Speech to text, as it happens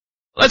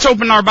Let's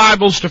open our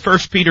Bibles to 1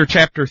 Peter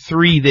chapter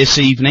 3 this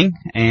evening,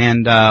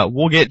 and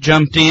we'll get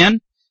jumped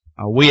in.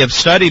 We have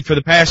studied for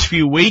the past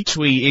few weeks.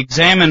 We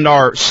examined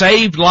our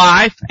saved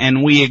life,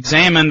 and we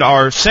examined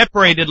our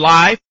separated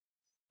life.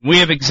 We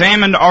have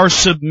examined our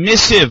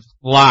submissive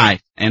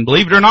life, and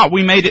believe it or not,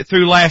 we made it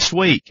through last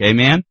week.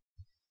 Amen?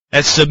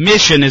 That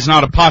submission is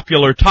not a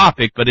popular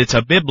topic, but it's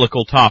a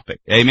biblical topic.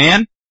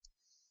 Amen?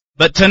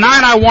 But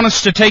tonight I want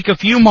us to take a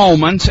few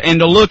moments and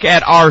to look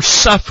at our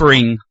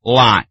suffering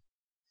life.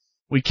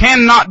 We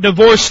cannot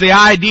divorce the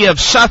idea of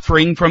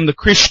suffering from the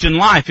Christian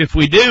life. If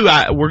we do,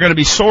 we're going to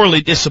be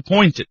sorely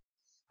disappointed.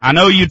 I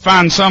know you'd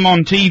find some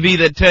on TV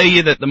that tell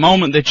you that the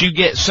moment that you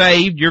get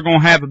saved, you're going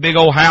to have a big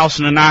old house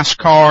and a nice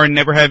car and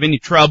never have any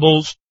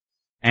troubles.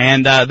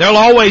 And there'll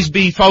always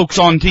be folks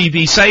on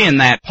TV saying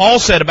that. Paul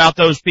said about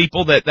those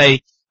people that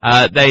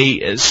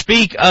they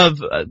speak of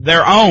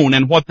their own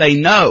and what they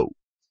know.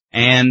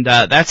 And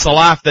that's the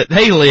life that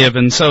they live,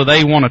 and so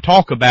they want to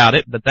talk about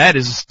it, but that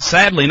is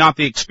sadly not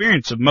the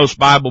experience of most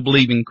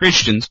Bible-believing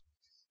Christians.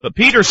 But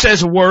Peter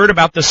says a word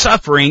about the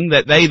suffering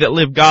that they that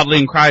live godly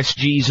in Christ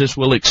Jesus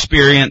will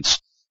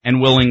experience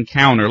and will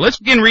encounter. Let's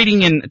begin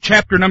reading in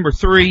chapter number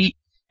 3,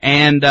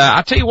 and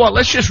I'll tell you what,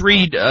 let's just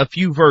read a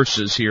few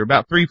verses here,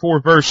 about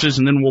 3-4 verses,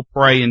 and then we'll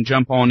pray and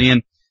jump on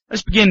in.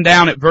 Let's begin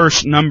down at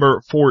verse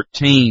number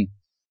 14.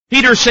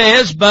 Peter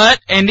says,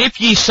 and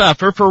if ye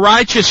suffer for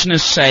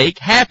righteousness' sake,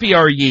 happy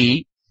are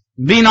ye.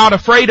 Be not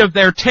afraid of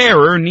their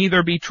terror,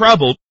 neither be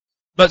troubled.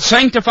 But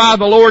sanctify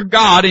the Lord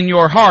God in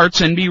your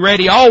hearts, and be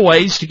ready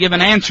always to give an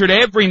answer to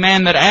every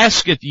man that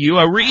asketh you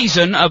a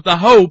reason of the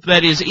hope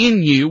that is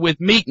in you with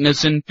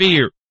meekness and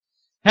fear.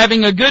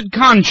 Having a good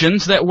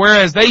conscience, that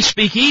whereas they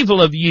speak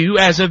evil of you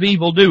as of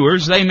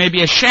evildoers, they may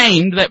be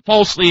ashamed that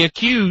falsely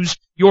accuse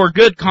your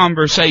good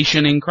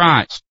conversation in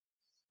Christ.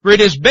 For it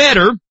is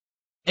better,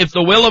 if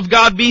the will of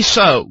God be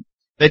so,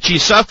 that ye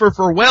suffer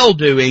for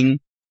well-doing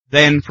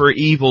than for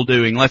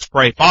evil-doing. Let's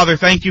pray. Father,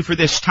 thank you for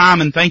this time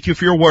and thank you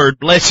for your word.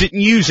 Bless it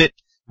and use it.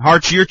 The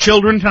hearts of your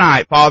children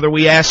tonight. Father,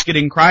 we ask it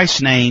in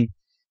Christ's name.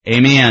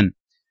 Amen.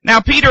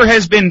 Now, Peter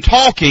has been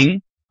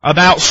talking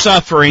about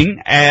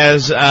suffering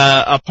as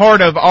a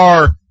part of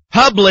our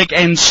public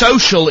and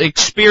social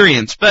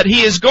experience, but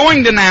he is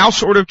going to now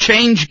sort of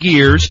change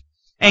gears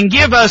and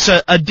give us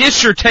a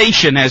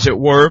dissertation, as it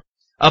were,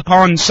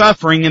 upon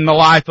suffering in the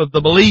life of the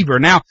believer.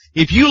 Now,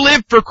 if you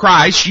live for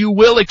Christ, you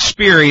will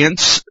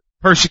experience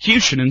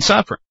persecution and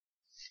suffering.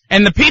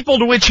 And the people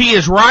to which he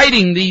is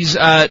writing these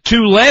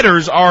two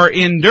letters are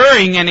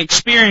enduring and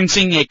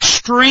experiencing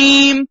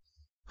extreme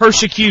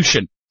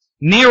persecution.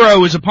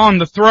 Nero is upon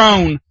the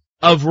throne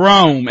of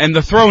Rome and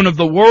the throne of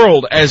the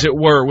world, as it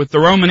were, with the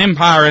Roman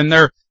Empire and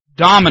their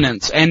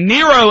dominance. And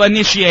Nero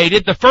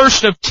initiated the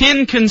first of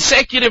 10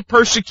 consecutive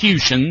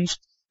persecutions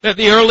that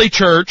the early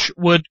church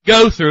would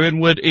go through and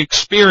would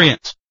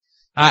experience.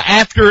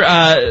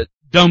 After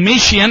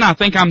Domitian, I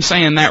think I'm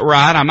saying that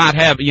right. I might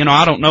have,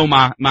 I don't know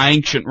my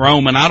ancient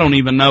Roman. I don't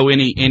even know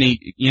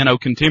any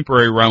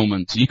contemporary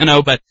Romans,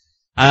 but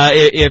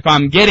if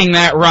I'm getting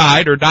that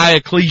right, or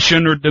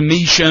Diocletian or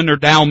Domitian or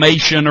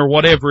Dalmatian or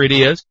whatever it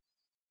is,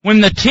 when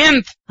the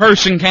 10th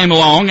person came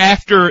along,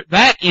 after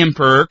that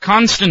emperor,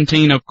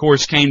 Constantine, of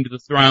course, came to the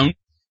throne,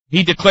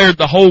 he declared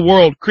the whole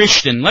world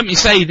Christian. Let me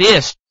say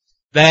this,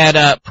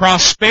 that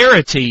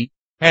prosperity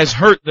has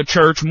hurt the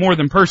church more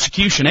than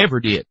persecution ever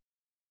did.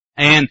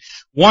 And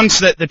once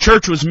that the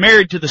church was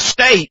married to the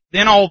state,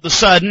 then all of a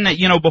sudden,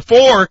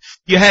 before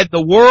you had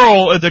the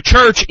world, or the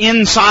church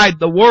inside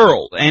the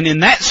world. And in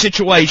that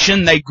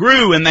situation, they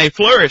grew and they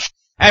flourished.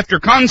 After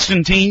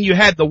Constantine, you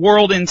had the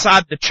world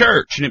inside the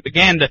church, and it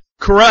began to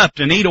corrupt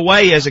and eat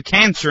away as a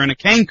cancer and a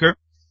canker.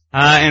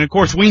 And of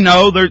course, we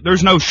know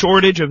there's no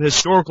shortage of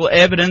historical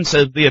evidence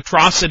of the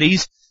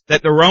atrocities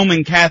that the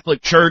Roman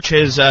Catholic Church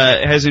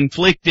has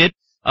inflicted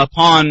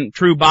upon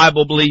true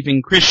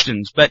Bible-believing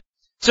Christians. But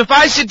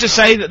suffice it to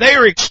say that they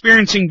are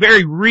experiencing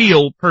very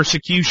real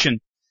persecution.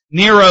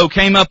 Nero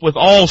came up with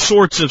all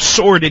sorts of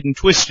sordid and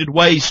twisted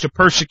ways to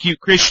persecute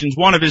Christians.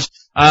 One of his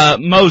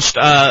most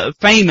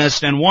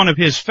famous and one of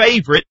his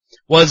favorite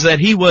was that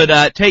he would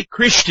take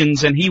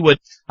Christians and he would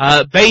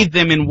bathe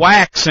them in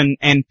wax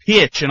and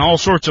pitch and all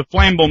sorts of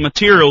flammable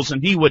materials,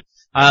 and he would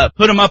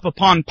put them up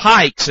upon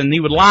pikes, and he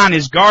would line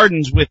his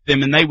gardens with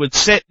them, and they would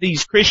set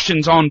these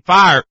Christians on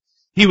fire.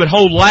 He would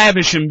hold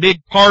lavish and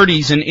big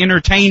parties and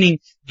entertaining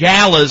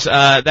galas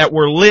that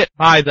were lit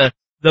by the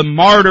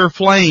martyr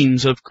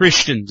flames of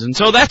Christians. And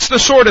so that's the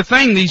sort of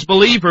thing these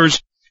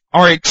believers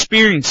are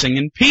experiencing.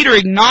 And Peter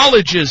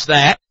acknowledges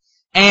that,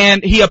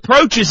 and he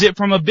approaches it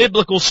from a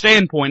biblical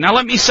standpoint. Now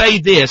let me say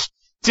this.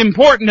 It's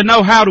important to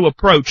know how to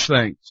approach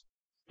things.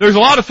 There's a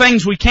lot of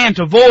things we can't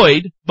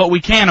avoid, but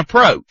we can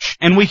approach.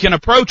 And we can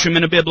approach them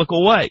in a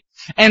biblical way.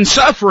 And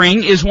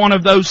suffering is one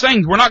of those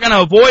things. We're not going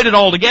to avoid it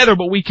altogether,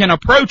 but we can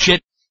approach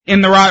it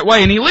in the right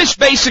way. And he lists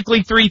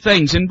basically 3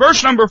 things. In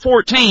verse number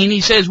 14, he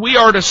says, we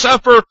are to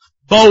suffer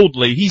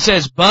boldly. He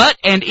says,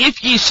 and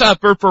if ye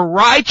suffer for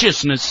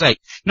righteousness'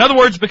 sake. In other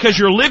words, because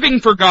you're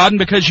living for God and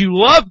because you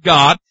love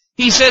God,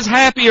 He says,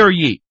 happy are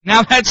ye.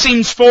 Now that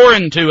seems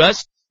foreign to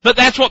us, but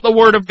that's what the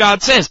Word of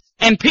God says.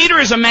 And Peter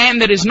is a man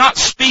that is not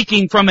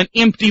speaking from an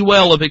empty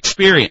well of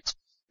experience.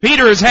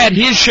 Peter has had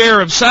his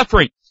share of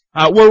suffering.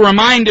 We're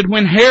reminded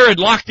when Herod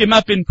locked him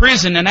up in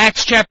prison in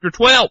Acts chapter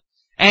 12.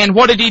 And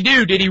what did he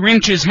do? Did he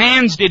wrench his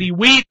hands? Did he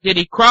weep? Did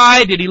he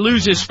cry? Did he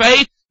lose his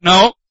faith?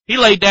 No. He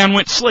laid down and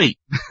went to sleep.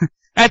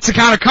 That's the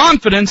kind of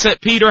confidence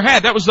that Peter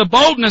had. That was the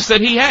boldness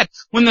that he had.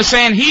 When the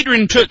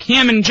Sanhedrin took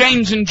him and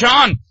James and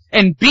John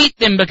and beat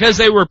them because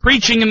they were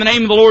preaching in the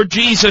name of the Lord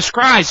Jesus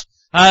Christ,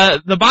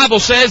 the Bible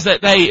says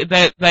that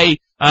they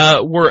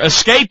were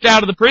escaped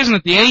out of the prison,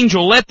 that the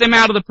angel let them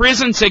out of the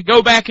prison, said,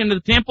 go back into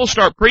the temple,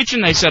 start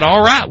preaching. They said,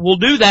 all right, we'll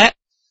do that.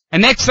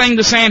 And next thing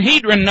the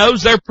Sanhedrin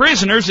knows, they're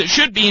prisoners that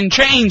should be in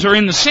chains or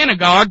in the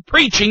synagogue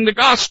preaching the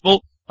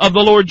gospel of the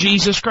Lord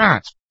Jesus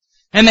Christ.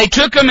 And they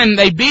took him and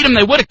they beat him.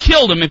 They would have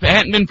killed him if it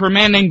hadn't been for a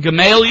man named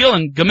Gamaliel.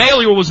 And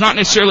Gamaliel was not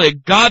necessarily a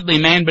godly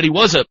man, but he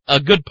was a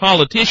good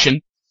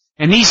politician.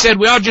 And he said,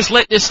 we ought to just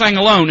let this thing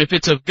alone. If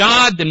it's of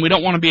God, then we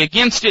don't want to be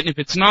against it. And if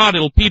it's not,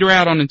 it'll peter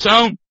out on its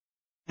own.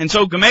 And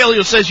so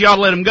Gamaliel says you ought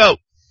to let him go.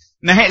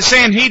 And the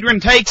Sanhedrin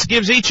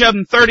gives each of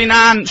them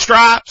 39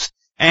 stripes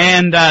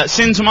and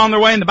sends them on their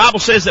way. And the Bible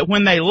says that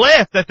when they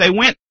left, that they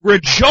went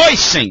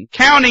rejoicing,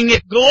 counting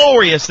it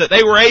glorious that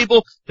they were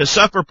able to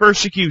suffer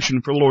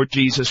persecution for Lord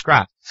Jesus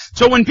Christ.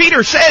 So when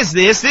Peter says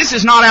this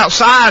is not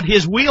outside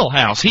his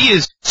wheelhouse. He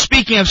is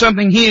speaking of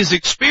something he has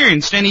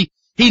experienced, and he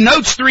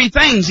notes three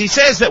things. He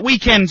says that we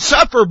can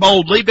suffer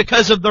boldly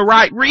because of the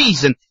right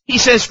reason. He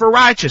says for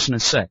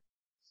righteousness' sake.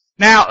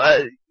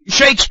 Now,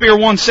 Shakespeare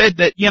once said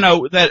that,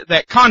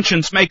 that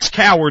conscience makes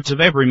cowards of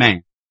every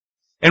man.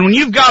 And when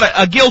you've got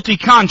a guilty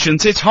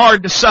conscience, it's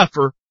hard to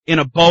suffer in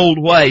a bold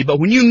way.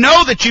 But when you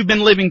know that you've been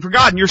living for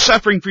God and you're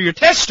suffering for your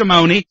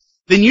testimony,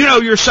 then you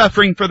know you're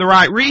suffering for the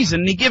right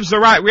reason. And he gives the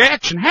right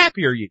reaction.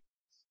 Happy are you.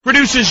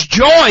 Produces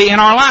joy in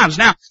our lives.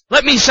 Now,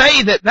 let me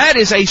say that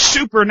is a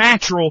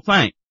supernatural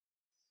thing.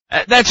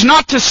 That's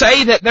not to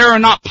say that there are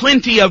not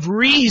plenty of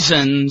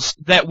reasons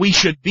that we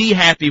should be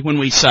happy when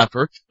we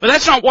suffer, but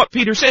that's not what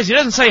Peter says. He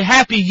doesn't say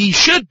happy ye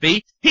should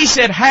be. He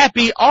said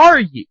happy are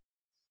ye.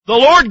 The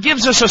Lord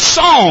gives us a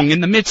song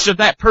in the midst of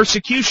that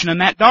persecution and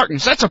that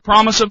darkness. That's a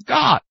promise of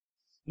God.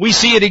 We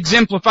see it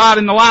exemplified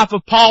in the life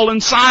of Paul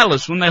and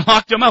Silas. When they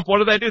locked them up,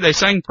 what did? They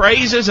sang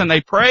praises and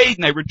they prayed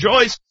and they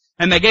rejoiced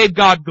and they gave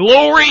God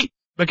glory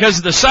because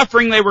of the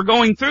suffering they were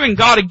going through, and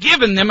God had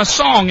given them a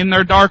song in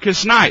their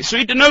darkest night. So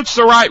he denotes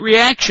the right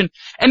reaction,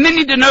 and then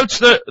he denotes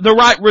the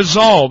right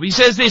resolve. He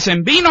says this,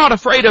 and be not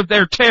afraid of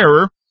their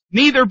terror,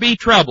 neither be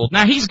troubled.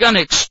 Now he's going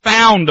to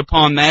expound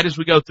upon that as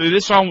we go through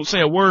this, so I won't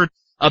say a word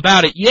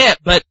about it yet,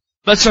 but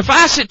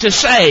suffice it to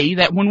say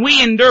that when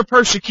we endure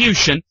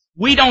persecution,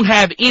 we don't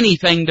have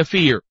anything to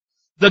fear.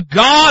 The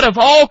God of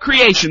all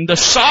creation, the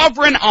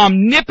sovereign,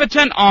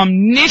 omnipotent,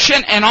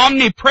 omniscient, and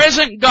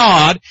omnipresent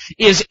God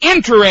is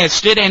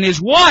interested and is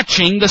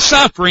watching the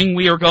suffering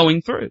we are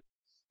going through.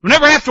 We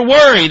never have to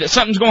worry that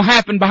something's going to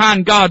happen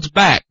behind God's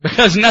back,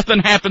 because nothing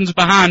happens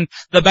behind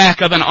the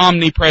back of an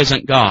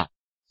omnipresent God.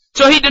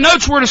 So he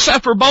denotes we're to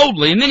suffer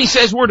boldly, and then he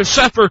says we're to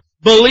suffer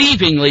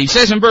believingly. He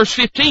says in verse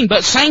 15,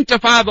 but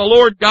sanctify the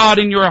Lord God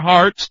in your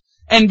hearts,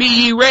 and be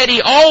ye ready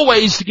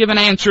always to give an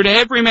answer to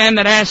every man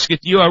that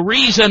asketh you a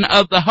reason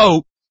of the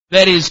hope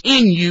that is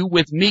in you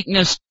with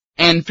meekness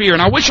and fear.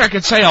 And I wish I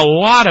could say a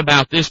lot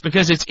about this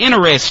because it's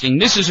interesting.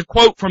 This is a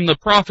quote from the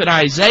prophet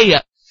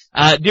Isaiah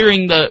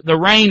during the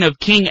reign of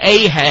King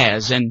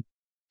Ahaz. And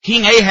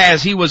King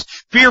Ahaz, he was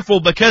fearful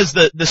because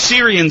the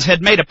Syrians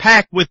had made a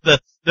pact with the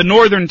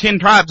northern 10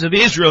 tribes of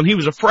Israel, and he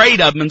was afraid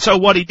of them. And so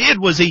what he did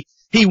was he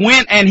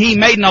went and he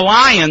made an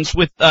alliance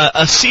with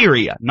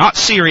Assyria. Not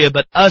Syria,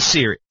 but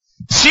Assyria.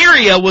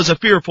 Syria was a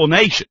fearful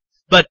nation,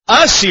 but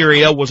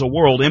Assyria was a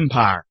world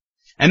empire.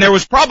 And there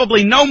was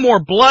probably no more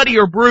bloody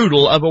or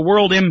brutal of a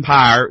world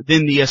empire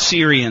than the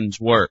Assyrians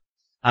were.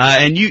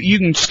 And you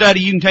can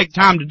study, you can take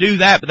time to do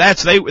that, but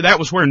that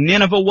was where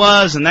Nineveh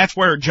was, and that's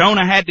where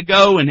Jonah had to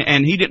go,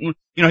 and he didn't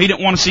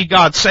want to see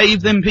God save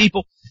them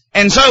people.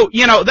 And so,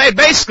 they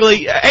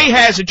basically,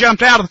 Ahaz had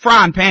jumped out of the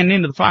frying pan and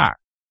into the fire.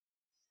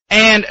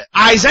 And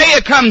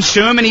Isaiah comes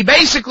to him and he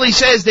basically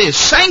says this,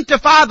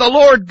 sanctify the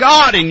Lord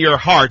God in your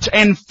hearts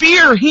and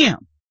fear Him.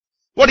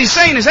 What he's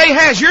saying is,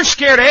 Ahaz, you're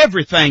scared of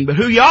everything, but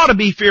who you ought to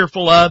be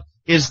fearful of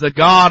is the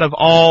God of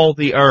all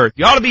the earth.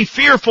 You ought to be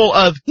fearful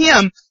of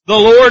Him, the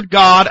Lord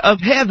God of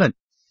heaven.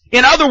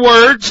 In other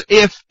words,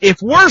 if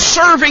we're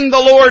serving the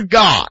Lord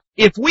God,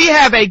 if we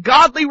have a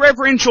godly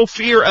reverential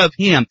fear of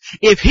Him,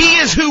 if He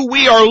is who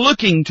we are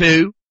looking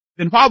to,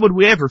 then why would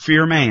we ever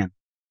fear man?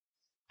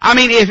 I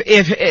mean,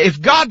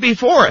 if God be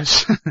for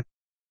us,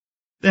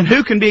 then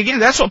who can be against?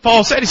 That's what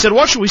Paul said. He said,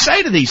 what should we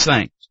say to these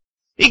things?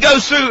 He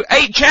goes through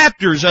 8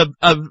 chapters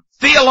of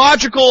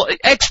theological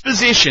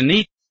exposition.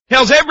 He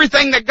tells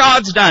everything that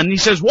God's done. He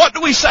says, what do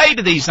we say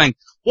to these things?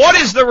 What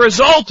is the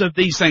result of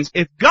these things?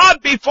 If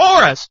God be for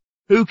us,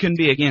 who can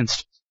be against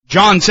us?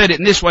 John said it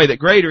in this way, that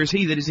greater is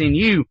He that is in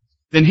you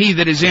than he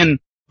that is in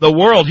the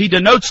world. He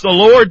denotes the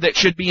Lord that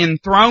should be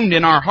enthroned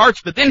in our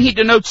hearts, but then he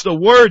denotes the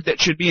Word that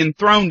should be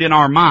enthroned in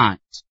our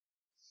minds.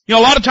 You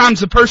know, a lot of times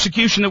the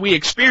persecution that we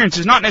experience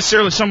is not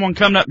necessarily someone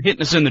coming up and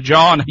hitting us in the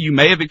jaw, and you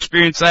may have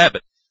experienced that,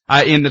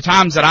 but in the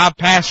times that I've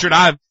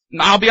pastored,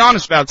 I'll be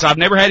honest about this, I've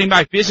never had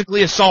anybody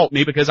physically assault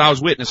me because I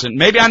was witnessing.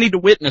 Maybe I need to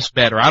witness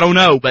better, I don't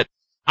know, but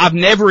I've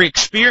never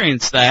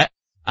experienced that.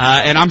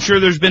 And I'm sure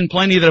there's been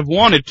plenty that have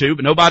wanted to,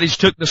 but nobody's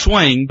took the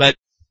swing. But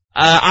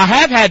I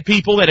have had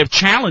people that have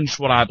challenged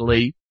what I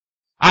believe.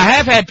 I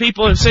have had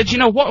people that have said, you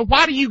know,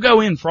 why do you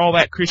go in for all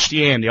that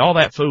Christianity, all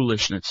that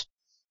foolishness?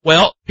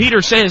 Well,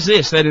 Peter says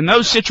this, that in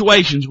those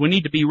situations we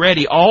need to be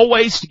ready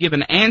always to give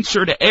an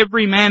answer to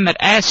every man that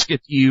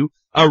asketh you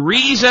a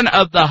reason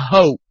of the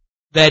hope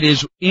that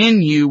is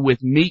in you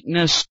with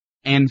meekness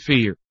and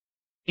fear.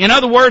 In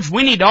other words,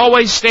 we need to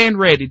always stand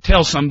ready to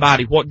tell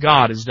somebody what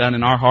God has done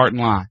in our heart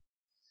and life.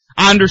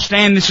 I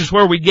understand this is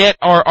where we get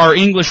our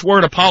English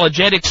word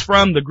apologetics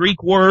from, the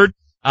Greek word,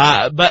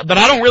 but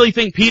I don't really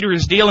think Peter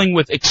is dealing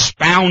with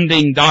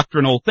expounding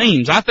doctrinal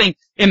themes. I think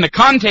in the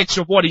context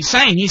of what he's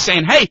saying,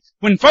 hey,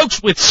 when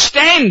folks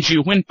withstand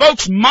you, when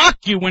folks mock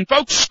you, when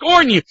folks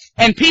scorn you,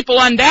 and people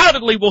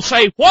undoubtedly will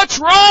say, what's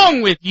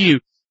wrong with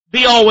you?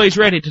 Be always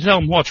ready to tell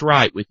them what's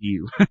right with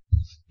you.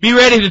 Be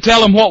ready to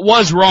tell them what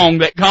was wrong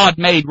that God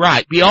made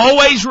right. Be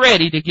always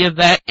ready to give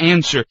that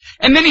answer.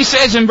 And then he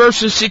says in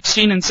verses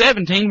 16 and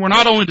 17, we're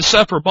not only to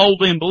suffer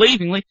boldly and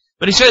believingly,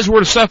 but he says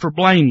we're to suffer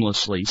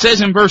blamelessly. He says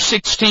in verse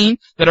 16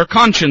 that our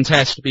conscience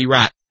has to be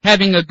right.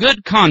 Having a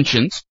good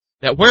conscience,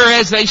 that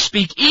whereas they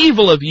speak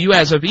evil of you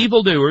as of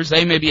evildoers,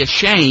 they may be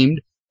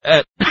ashamed,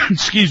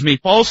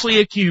 falsely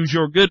accuse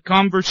your good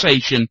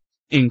conversation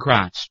in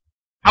Christ.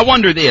 I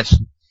wonder this.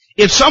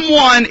 If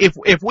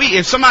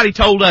somebody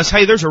told us,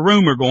 hey, there's a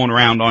rumor going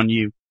around on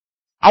you,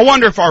 I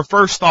wonder if our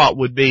first thought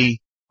would be,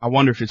 I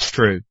wonder if it's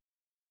true.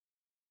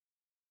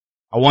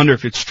 I wonder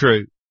if it's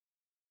true.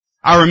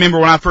 I remember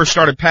when I first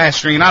started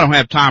pastoring, and I don't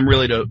have time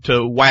really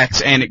to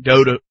wax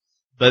anecdote,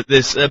 but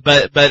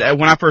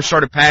when I first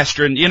started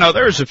pastoring, you know,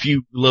 there was a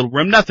few little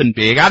rumors, nothing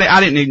big.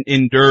 I didn't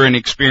endure and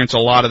experience a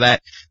lot of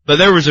that, but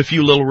there was a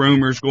few little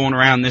rumors going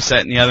around, this,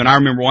 that, and the other. And I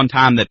remember one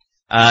time that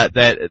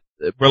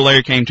Brother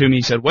Larry came to me,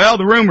 he said, well,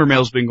 the rumor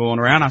mill's been going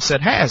around. I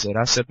said, has it?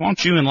 I said, why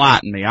don't you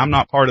enlighten me? I'm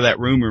not part of that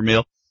rumor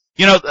mill.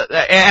 You know,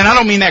 and I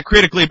don't mean that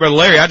critically, Brother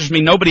Larry. I just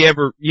mean nobody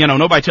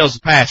tells the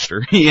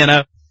pastor, you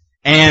know.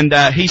 And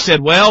he said,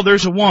 well,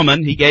 there's a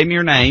woman. He gave me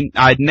her name.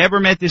 I'd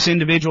never met this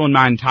individual in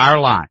my entire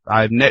life.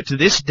 To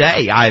this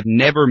day, I have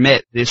never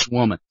met this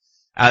woman.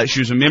 She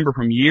was a member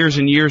from years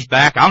and years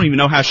back. I don't even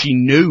know how she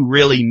knew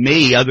really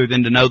me other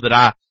than to know that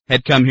I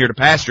had come here to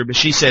pastor. But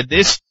she said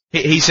this,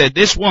 he said,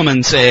 this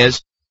woman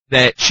says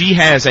that she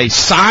has a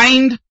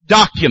signed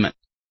document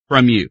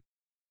from you.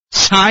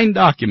 Signed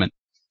document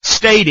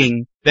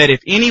stating that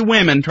if any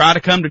women try to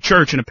come to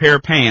church in a pair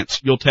of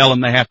pants, you'll tell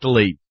them they have to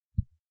leave.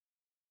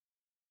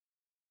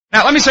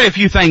 Now, let me say a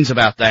few things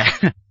about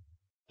that.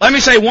 Let me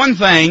say one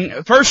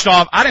thing. First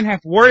off, I didn't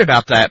have to worry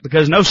about that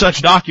because no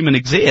such document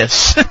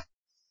exists.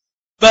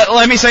 But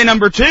let me say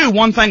number two,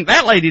 one thing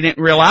that lady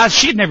didn't realize,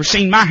 she had never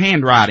seen my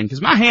handwriting,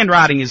 because my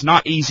handwriting is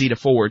not easy to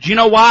forge. You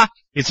know why?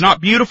 It's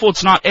not beautiful,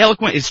 it's not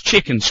eloquent, it's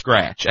chicken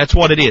scratch. That's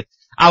what it is.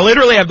 I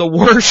literally have the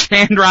worst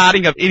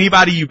handwriting of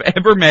anybody you've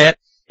ever met.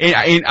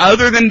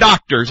 Other than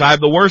doctors, I have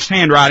the worst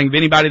handwriting of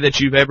anybody that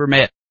you've ever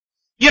met.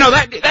 You know,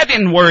 that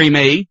didn't worry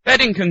me. That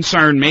didn't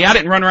concern me. I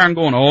didn't run around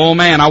going, oh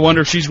man, I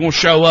wonder if she's going to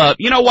show up.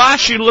 You know why?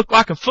 She'd look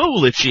like a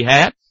fool if she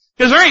had.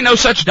 Because there ain't no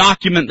such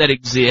document that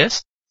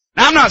exists.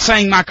 Now, I'm not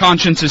saying my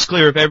conscience is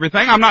clear of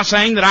everything. I'm not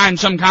saying that I'm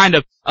some kind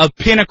of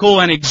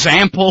pinnacle and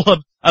example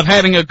of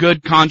having a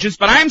good conscience.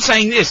 But I am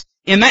saying this.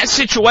 In that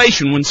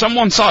situation, when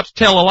someone sought to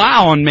tell a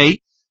lie on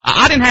me,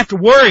 I didn't have to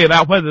worry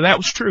about whether that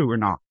was true or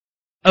not.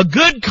 A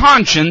good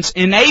conscience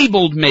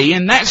enabled me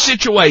in that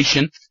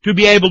situation to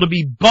be able to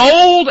be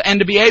bold and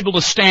to be able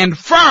to stand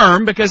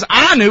firm because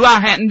I knew I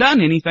hadn't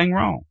done anything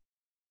wrong.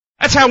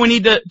 That's how we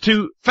need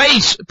to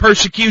face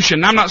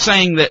persecution. I'm not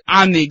saying that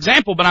I'm the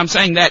example, but I'm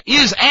saying that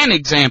is an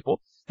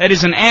example. That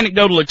is an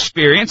anecdotal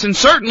experience. And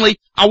certainly,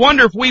 I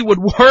wonder if we would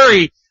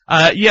worry,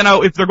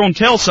 if they're going to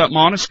tell something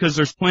on us because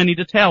there's plenty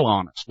to tell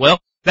on us. Well,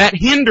 that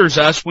hinders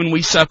us when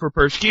we suffer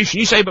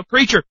persecution. You say, but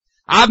preacher,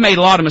 I've made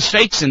a lot of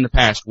mistakes in the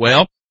past.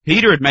 Well,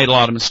 Peter had made a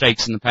lot of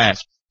mistakes in the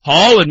past.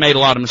 Paul had made a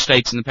lot of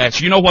mistakes in the past.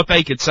 You know what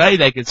they could say?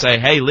 They could say,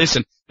 hey,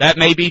 listen, that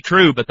may be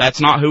true, but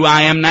that's not who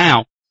I am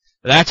now.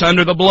 That's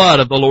under the blood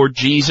of the Lord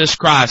Jesus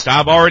Christ.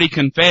 I've already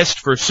confessed,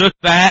 forsook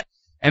that.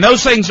 And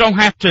those things don't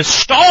have to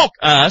stalk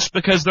us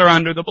because they're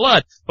under the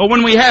blood. But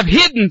when we have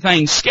hidden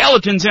things,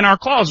 skeletons in our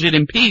closet, it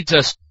impedes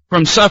us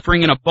from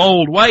suffering in a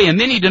bold way. And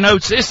then he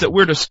denotes this,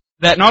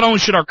 that not only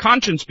should our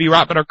conscience be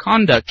right, but our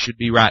conduct should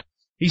be right.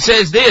 He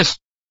says this,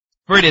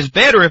 for it is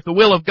better if the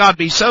will of God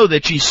be so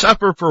that ye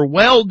suffer for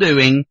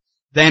well-doing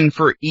than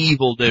for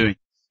evil-doing.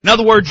 In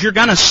other words, you're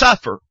going to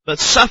suffer, but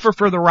suffer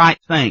for the right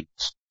things.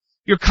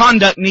 Your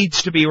conduct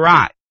needs to be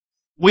right.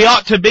 We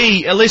ought to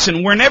be,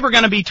 we're never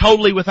going to be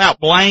totally without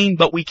blame,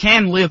 but we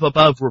can live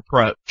above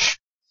reproach.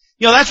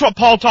 You know, that's what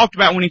Paul talked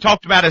about when he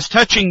talked about us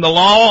touching the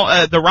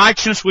law, the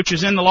righteousness which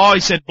is in the law. He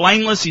said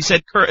blameless. He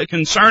said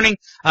concerning,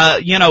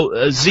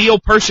 zeal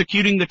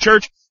persecuting the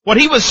church. What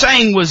he was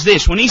saying was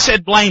this. When he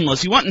said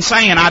blameless, he wasn't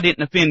saying I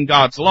didn't offend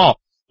God's law.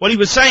 What he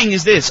was saying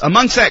is this.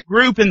 Amongst that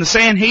group in the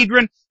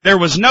Sanhedrin, there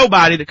was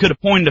nobody that could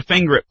have pointed a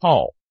finger at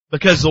Paul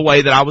because of the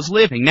way that I was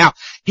living. Now,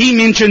 he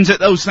mentions that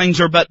those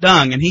things are but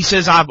dung, and he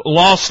says I've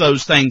lost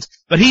those things,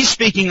 but he's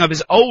speaking of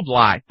his old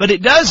life. But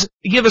it does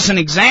give us an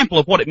example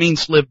of what it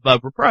means to live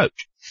above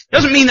reproach. It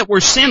doesn't mean that we're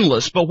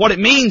sinless, but what it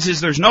means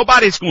is there's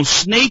nobody that's going to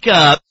sneak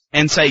up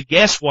and say,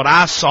 guess what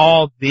I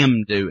saw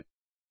them doing.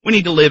 We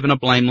need to live in a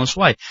blameless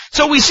way.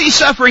 So we see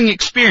suffering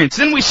experienced.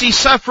 Then we see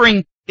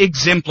suffering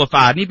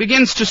exemplified. And he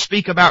begins to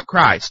speak about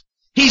Christ.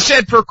 He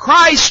said, for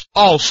Christ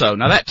also.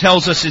 Now that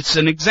tells us it's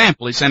an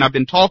example. He's saying, I've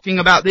been talking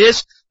about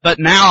this, but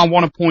now I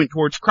want to point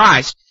towards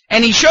Christ.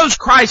 And he shows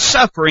Christ's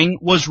suffering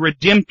was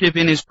redemptive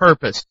in his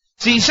purpose.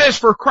 See, he says,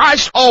 for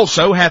Christ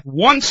also hath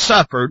once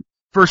suffered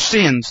for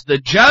sins, the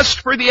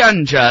just for the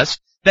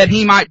unjust, that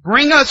he might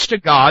bring us to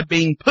God,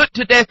 being put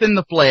to death in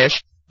the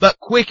flesh, but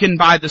quickened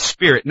by the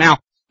Spirit. Now,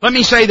 let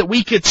me say that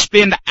we could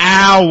spend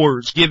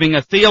hours giving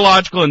a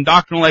theological and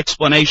doctrinal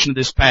explanation of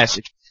this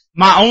passage.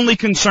 My only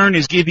concern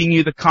is giving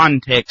you the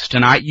context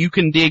tonight. You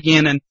can dig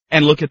in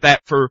and look at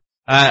that for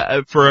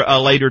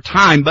a later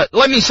time. But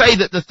let me say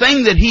that the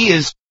thing that he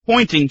is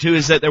pointing to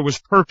is that there was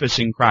purpose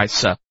in Christ's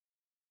suffering.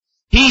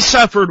 He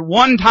suffered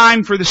one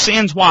time for the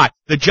sins. Why?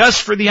 The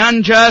just for the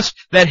unjust,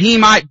 that he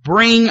might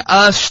bring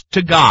us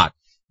to God.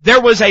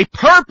 There was a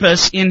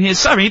purpose in his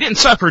suffering. He didn't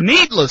suffer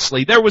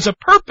needlessly. There was a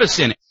purpose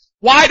in it.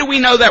 Why do we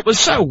know that was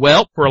so?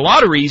 Well, for a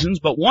lot of reasons,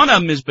 but one of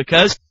them is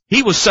because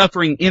he was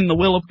suffering in the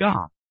will of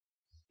God.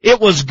 It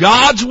was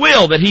God's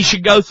will that he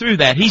should go through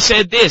that. He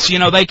said this,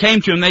 they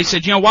came to him, they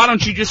said, why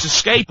don't you just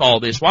escape all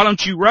this? Why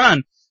don't you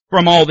run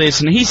from all this?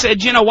 And he said,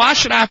 why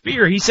should I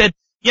fear? He said,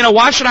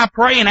 why should I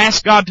pray and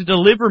ask God to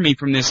deliver me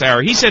from this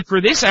hour? He said,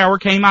 for this hour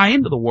came I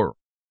into the world.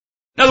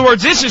 In other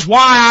words, this is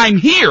why I'm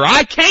here.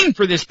 I came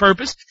for this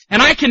purpose,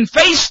 and I can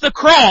face the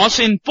cross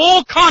in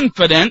full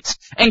confidence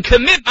and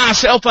commit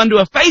myself unto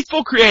a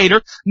faithful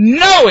Creator,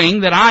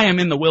 knowing that I am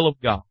in the will of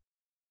God.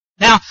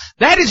 Now,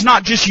 that is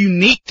not just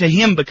unique to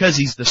him because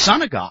he's the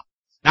Son of God.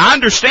 Now, I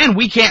understand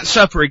we can't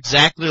suffer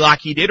exactly like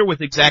he did or with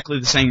exactly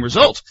the same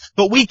results,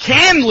 but we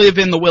can live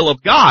in the will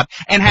of God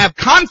and have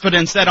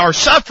confidence that our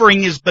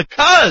suffering is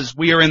because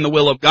we are in the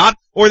will of God,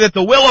 or that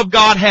the will of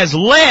God has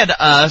led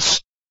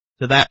us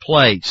to that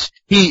place.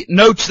 He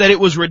notes that it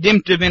was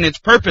redemptive in its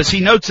purpose. He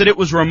notes that it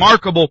was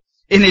remarkable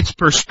in its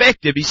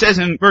perspective. He says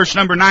in verse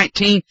number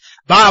 19,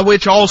 by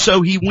which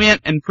also he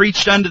went and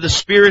preached unto the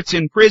spirits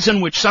in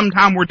prison, which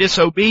sometime were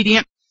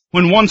disobedient,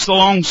 when once the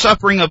long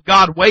suffering of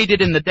God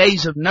waited in the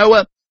days of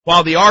Noah,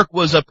 while the ark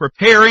was a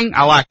preparing.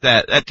 I like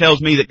that. That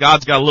tells me that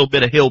God's got a little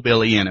bit of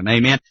hillbilly in him.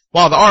 Amen.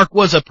 While the ark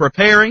was a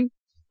preparing,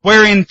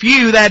 wherein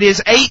few, that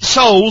is 8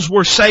 souls,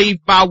 were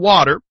saved by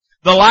water,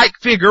 the like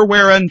figure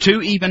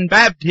whereunto even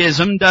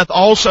baptism doth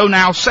also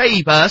now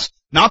save us,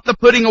 not the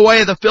putting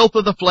away of the filth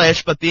of the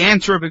flesh, but the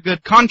answer of a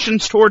good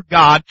conscience toward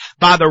God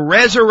by the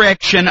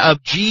resurrection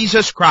of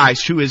Jesus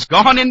Christ, who is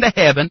gone into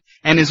heaven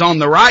and is on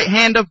the right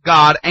hand of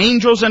God,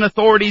 angels and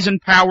authorities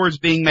and powers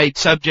being made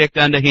subject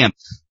unto him.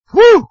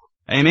 Whew!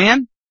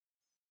 Amen?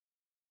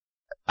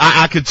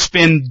 I could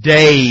spend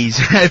days.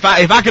 If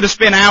I could have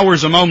spent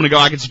hours a moment ago,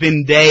 I could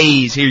spend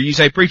days here. You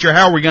say, preacher,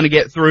 how are we going to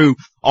get through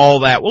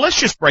all that? Well, let's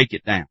just break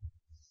it down.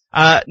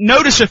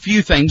 Notice a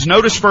few things.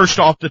 Notice first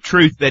off the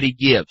truth that he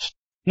gives.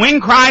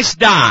 When Christ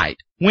died,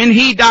 when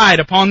he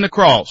died upon the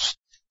cross,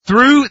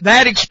 through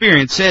that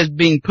experience, says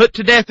being put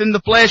to death in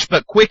the flesh,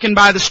 but quickened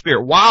by the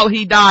Spirit. While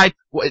he died,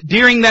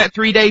 during that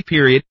 3-day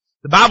period,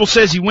 the Bible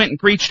says he went and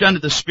preached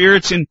unto the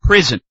spirits in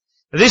prison.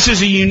 This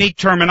is a unique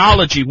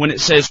terminology when it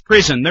says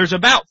prison. There's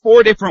about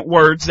 4 different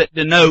words that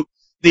denote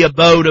the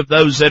abode of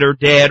those that are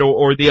dead,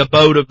 or the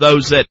abode of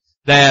those that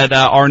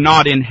are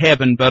not in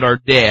heaven but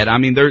are dead. I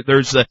mean,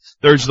 there's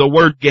the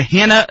word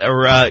Gehenna,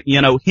 or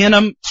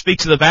Hinnom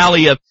speaks of the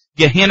valley of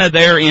Gehenna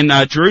there in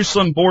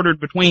Jerusalem, bordered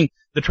between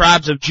the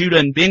tribes of Judah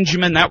and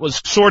Benjamin. That was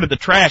sort of the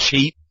trash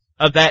heap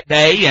of that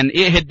day, and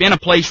it had been a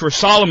place where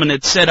Solomon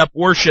had set up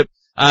worship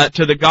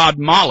to the god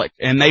Moloch,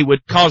 and they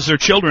would cause their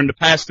children to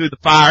pass through the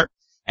fire.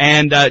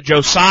 And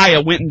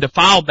Josiah went and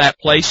defiled that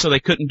place, so they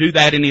couldn't do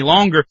that any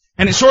longer,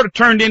 and it sort of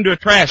turned into a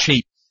trash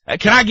heap.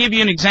 Can I give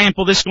you an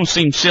example? This is going to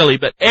seem silly,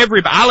 but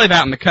I live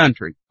out in the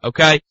country,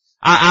 okay?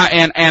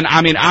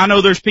 I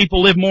know there's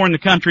people live more in the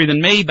country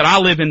than me, but I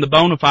live in the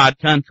bona fide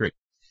country.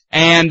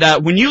 And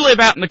when you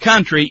live out in the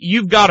country,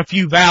 you've got a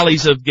few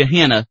valleys of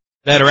Gehenna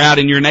that are out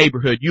in your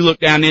neighborhood. You look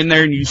down in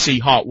there and you see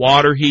hot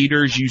water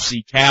heaters, you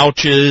see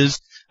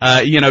couches,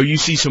 you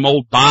see some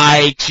old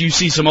bikes, you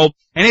see some old,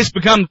 and it's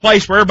become the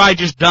place where everybody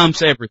just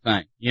dumps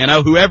everything.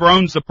 Whoever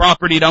owns the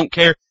property don't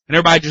care, and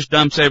everybody just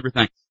dumps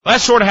everything. Well,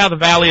 that's sort of how the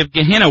valley of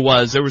Gehenna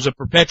was. There was a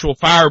perpetual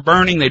fire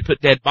burning. They put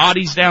dead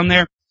bodies down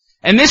there.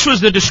 And this was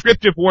the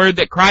descriptive word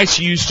that Christ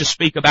used to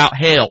speak about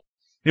hell.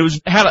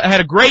 It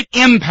had a great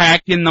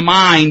impact in the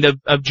mind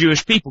of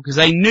Jewish people because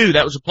they knew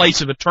that was a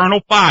place of eternal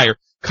fire,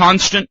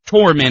 constant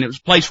torment. It was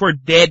a place where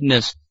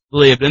deadness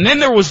lived. And then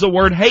there was the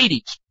word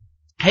Hades.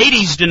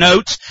 Hades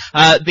denotes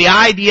the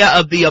idea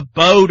of the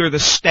abode or the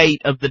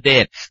state of the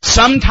dead.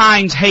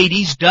 Sometimes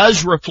Hades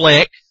does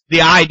reflect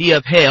the idea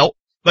of hell,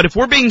 but if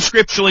we're being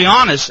scripturally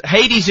honest,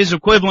 Hades is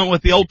equivalent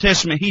with the Old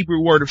Testament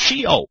Hebrew word of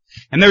Sheol.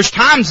 And there's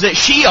times that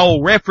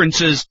Sheol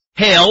references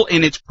hell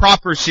in its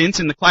proper sense,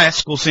 in the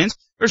classical sense.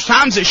 There's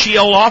times that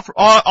Sheol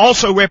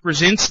also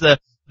represents the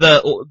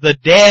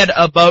dead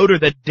abode or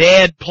the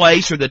dead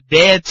place or the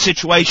dead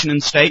situation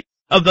and state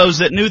of those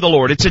that knew the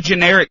Lord. It's a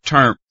generic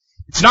term.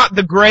 It's not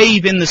the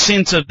grave in the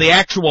sense of the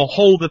actual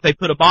hole that they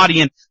put a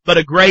body in, but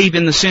a grave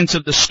in the sense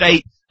of the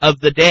state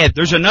of the dead.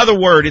 There's another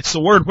word. It's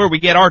the word where we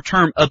get our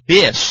term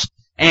abyss.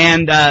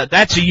 And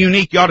that's a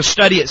unique, you ought to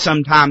study it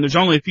sometime. There's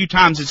only a few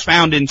times it's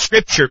found in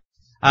Scripture.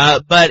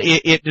 But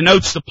it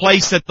denotes the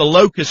place that the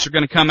locusts are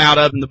going to come out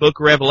of in the book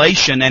of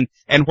Revelation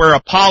and where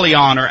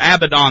Apollyon or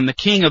Abaddon, the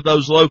king of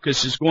those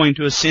locusts, is going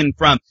to ascend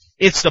from.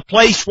 It's the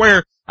place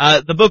where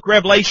the book of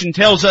Revelation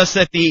tells us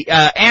that the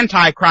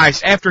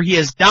Antichrist, after he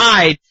has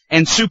died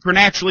and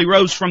supernaturally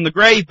rose from the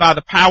grave by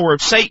the power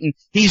of Satan,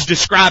 he's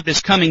described as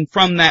coming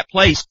from that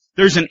place.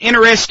 There's an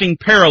interesting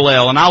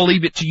parallel, and I'll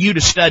leave it to you to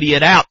study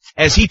it out,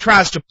 as he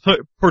tries to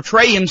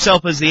portray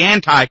himself as the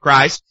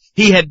Antichrist.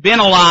 He had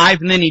been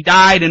alive, and then he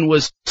died and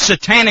was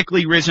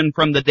satanically risen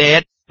from the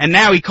dead, and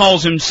now he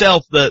calls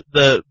himself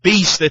the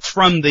beast that's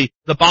from the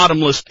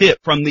bottomless pit,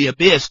 from the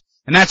abyss.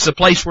 And that's the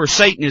place where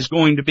Satan is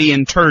going to be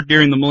interred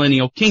during the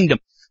millennial kingdom.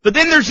 But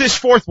then there's this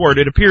fourth word.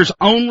 It appears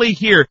only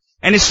here,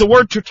 and it's the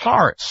word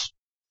Tartarus.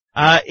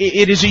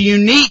 It is a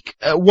unique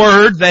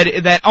word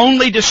that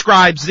only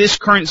describes this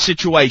current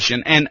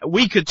situation, and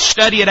we could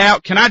study it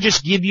out. Can I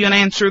just give you an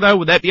answer, though?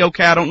 Would that be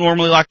okay? I don't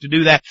normally like to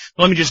do that,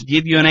 but let me just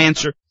give you an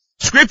answer.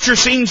 Scripture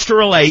seems to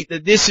relate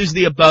that this is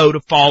the abode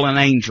of fallen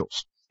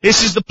angels.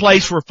 This is the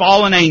place where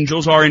fallen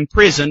angels are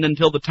imprisoned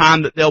until the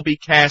time that they'll be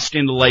cast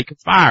into the lake of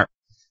fire.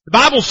 The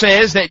Bible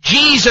says that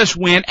Jesus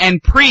went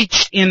and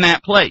preached in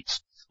that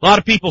place. A lot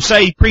of people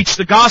say he preached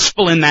the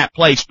gospel in that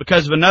place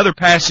because of another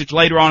passage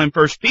later on in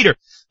 1 Peter.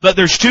 But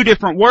there's two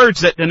different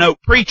words that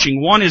denote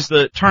preaching. One is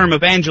the term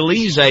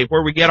evangelize,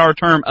 where we get our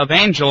term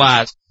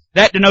evangelize.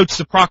 That denotes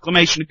the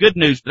proclamation of good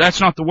news, but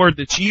that's not the word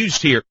that's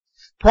used here.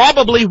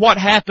 Probably what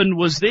happened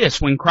was this: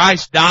 when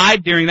Christ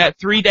died during that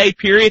 3-day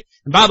period,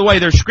 and by the way,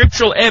 there's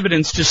scriptural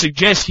evidence to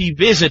suggest he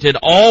visited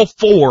all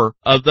 4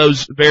 of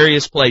those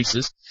various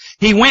places.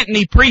 He went and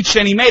he preached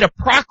and he made a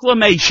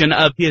proclamation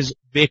of his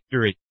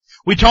victory.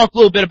 We talked a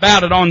little bit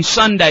about it on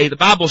Sunday. The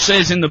Bible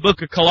says in the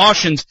book of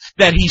Colossians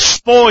that he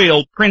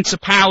spoiled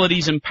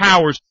principalities and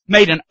powers,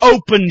 made an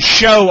open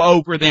show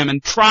over them,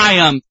 and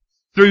triumphed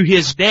through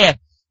his death.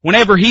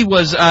 Whenever he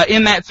was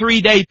in that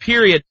 3-day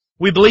period,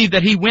 we believe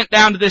that he went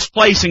down to this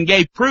place and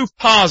gave proof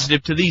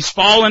positive to these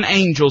fallen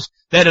angels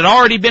that had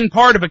already been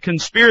part of a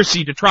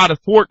conspiracy to try to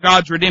thwart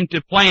God's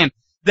redemptive plan,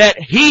 that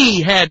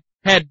he had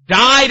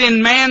died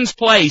in man's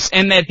place,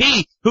 and that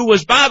he, who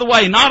was, by the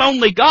way, not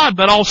only God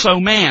but also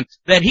man,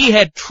 that he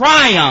had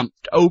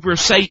triumphed over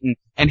Satan,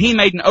 and he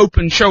made an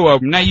open show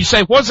over him. Now you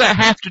say, what does that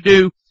have to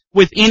do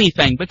with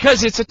anything?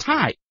 Because it's a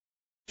type.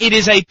 It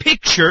is a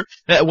picture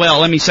that,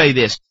 well, let me say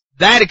this.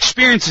 That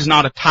experience is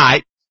not a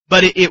type,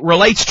 but it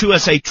relates to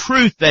us a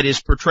truth that is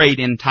portrayed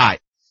in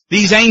type.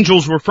 These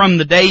angels were from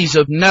the days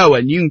of Noah,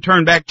 and you can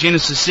turn back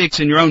Genesis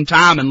 6 in your own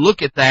time and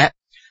look at that.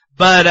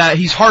 But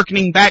he's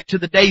hearkening back to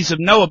the days of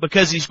Noah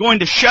because he's going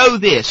to show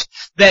this,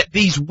 that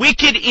these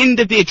wicked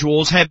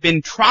individuals have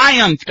been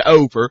triumphed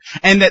over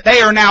and that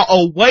they are now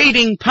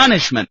awaiting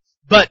punishment.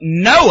 But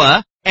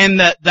Noah and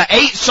the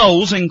 8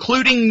 souls,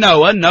 including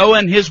Noah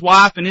and his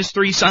wife and his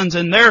 3 sons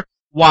and their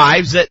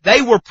wives, that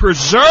they were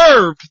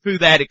preserved through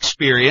that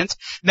experience,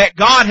 that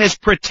God has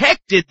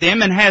protected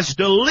them and has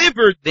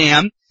delivered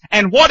them.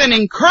 And what an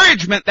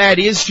encouragement that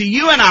is to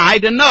you and I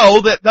to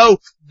know that though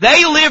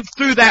they lived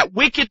through that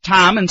wicked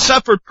time and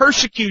suffered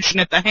persecution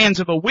at the hands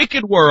of a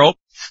wicked world,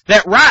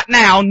 that right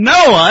now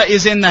Noah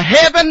is in the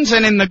heavens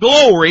and in the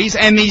glories,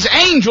 and these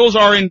angels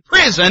are in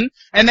prison,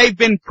 and they've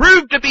been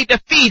proved to be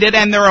defeated,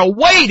 and they're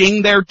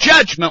awaiting their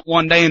judgment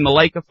one day in the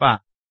lake of fire.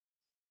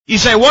 You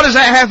say, what does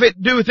that have to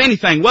do with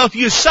anything? Well, if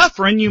you're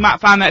suffering, you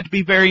might find that to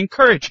be very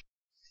encouraging.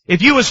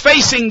 If you was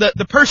facing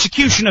the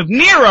persecution of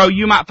Nero,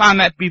 you might find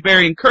that to be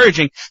very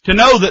encouraging, to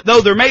know that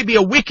though there may be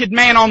a wicked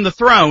man on the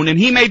throne, and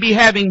he may be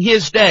having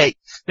his day,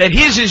 that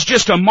his is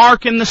just a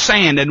mark in the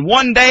sand, and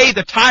one day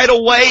the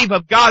tidal wave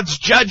of God's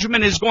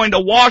judgment is going to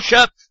wash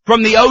up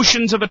from the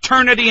oceans of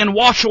eternity and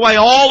wash away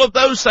all of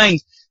those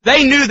things.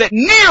 They knew that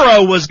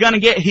Nero was going to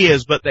get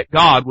his, but that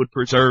God would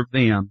preserve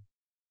them.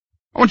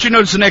 I want you to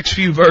notice the next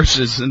few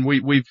verses, and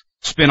we've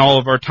spent all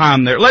of our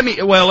time there. Let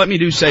me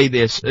do say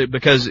this,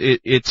 because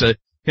it's a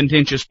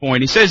contentious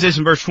point. He says this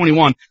in verse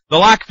 21, the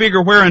like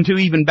figure whereunto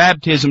even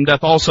baptism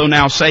doth also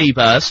now save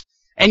us.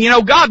 And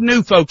God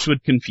knew folks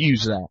would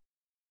confuse that.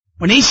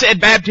 When he said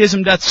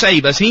baptism doth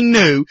save us, he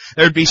knew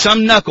there'd be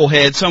some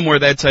knucklehead somewhere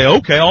that'd say,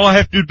 okay, all I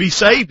have to do to be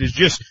saved is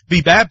just be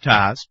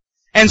baptized.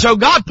 And so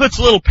God puts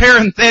a little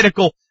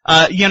parenthetical,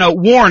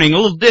 warning, a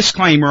little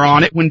disclaimer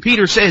on it when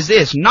Peter says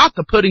this, not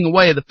the putting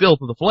away of the filth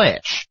of the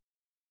flesh.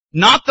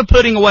 Not the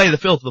putting away of the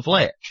filth of the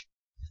flesh,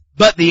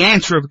 but the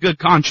answer of a good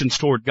conscience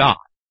toward God.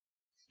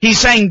 He's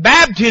saying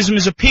baptism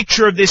is a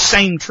picture of this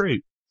same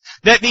truth.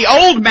 That the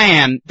old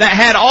man that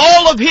had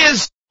all of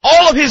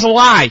his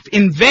life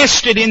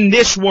invested in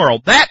this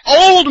world, that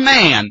old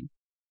man,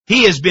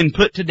 he has been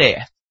put to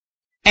death.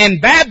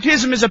 And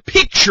baptism is a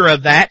picture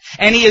of that,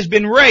 and he has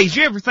been raised.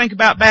 You ever think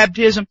about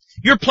baptism?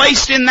 You're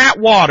placed in that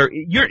water.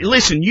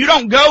 Listen, you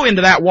don't go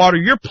into that water,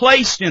 you're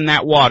placed in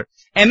that water.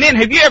 And then,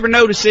 have you ever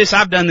noticed this?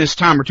 I've done this a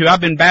time or two.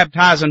 I've been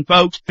baptizing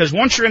folks, because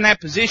once you're in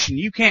that position,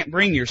 you can't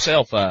bring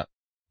yourself up.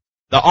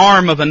 The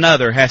arm of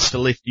another has to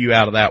lift you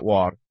out of that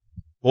water.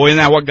 Boy, isn't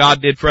that what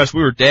God did for us?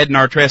 We were dead in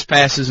our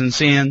trespasses and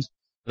sins.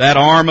 That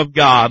arm of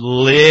God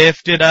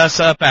lifted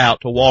us up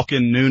out to walk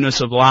in newness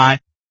of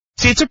life.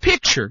 See, it's a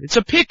picture. It's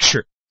a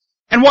picture.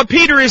 And what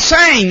Peter is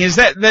saying is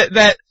that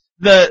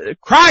the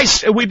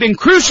Christ, we've been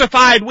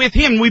crucified with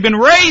Him. We've been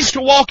raised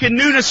to walk in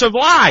newness of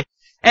life.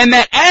 And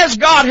that as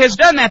God has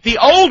done that, the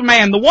old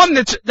man, the one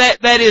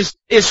that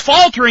is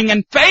faltering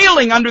and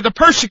failing under the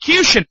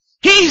persecution,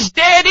 he's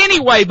dead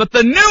anyway, but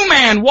the new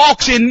man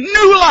walks in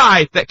new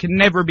life that can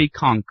never be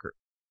conquered.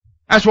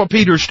 That's what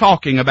Peter's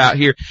talking about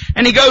here.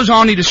 And he goes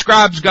on, he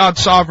describes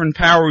God's sovereign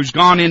power who's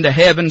gone into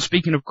heaven,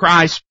 speaking of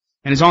Christ,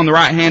 and is on the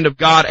right hand of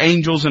God,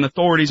 angels and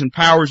authorities and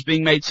powers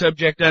being made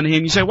subject unto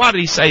Him. You say, why did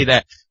he say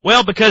that?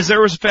 Well, because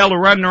there was a fellow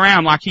running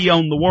around like he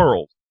owned the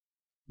world.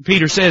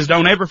 Peter says,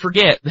 don't ever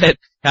forget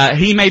that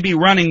he may be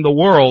running the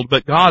world,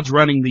 but God's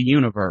running the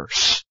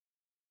universe.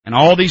 And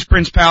all these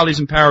principalities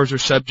and powers are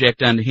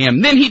subject unto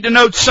Him. Then he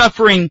denotes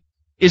suffering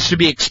is to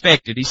be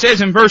expected. He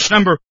says in verse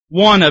number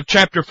 1 of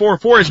chapter 4,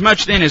 for as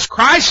much then as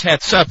Christ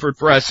hath suffered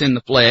for us in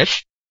the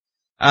flesh,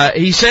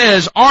 he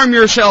says, arm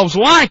yourselves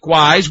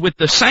likewise with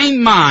the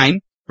same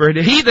mind, for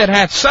he that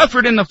hath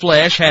suffered in the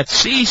flesh hath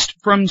ceased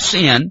from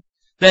sin,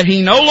 that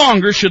he no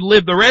longer should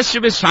live the rest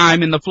of his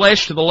time in the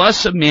flesh to the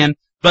lusts of men,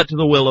 but to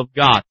the will of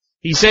God.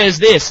 He says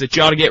this, that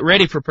you ought to get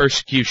ready for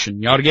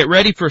persecution. You ought to get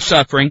ready for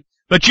suffering,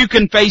 but you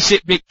can face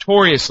it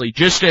victoriously,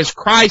 just as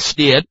Christ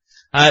did,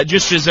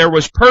 just as there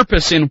was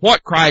purpose in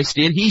what Christ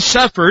did. He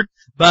suffered,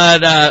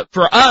 but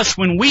for us,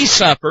 when we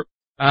suffer,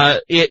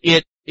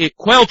 it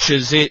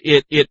quelches,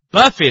 it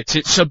buffets,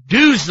 it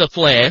subdues the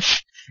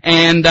flesh,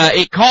 and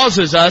it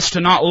causes us to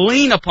not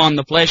lean upon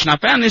the flesh. And I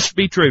found this to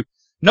be true.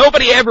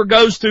 Nobody ever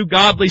goes through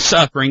godly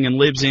suffering and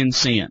lives in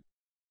sin.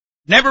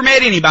 Never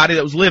met anybody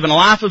that was living a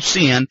life of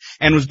sin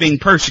and was being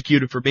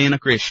persecuted for being a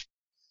Christian.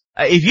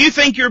 If you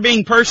think you're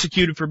being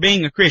persecuted for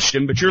being a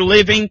Christian, but you're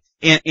living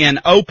in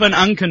open,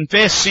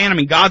 unconfessed sin, I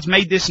mean, God's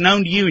made this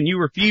known to you and you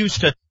refuse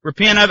to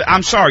repent of it,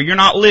 I'm sorry, you're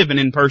not living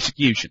in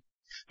persecution.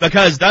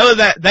 Because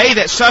they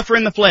that suffer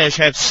in the flesh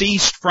have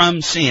ceased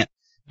from sin.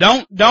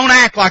 Don't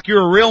act like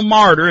you're a real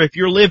martyr if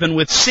you're living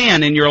with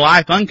sin in your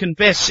life,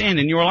 unconfessed sin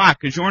in your life,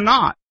 because you're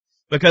not.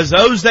 Because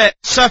those that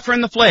suffer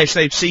in the flesh,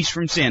 they've ceased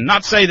from sin.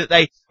 Not to say that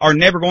they are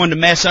never going to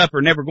mess up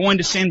or never going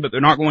to sin, but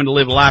they're not going to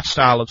live a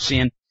lifestyle of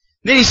sin.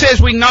 Then he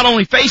says we can not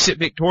only face it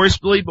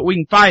victoriously, but we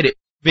can fight it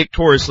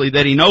victoriously,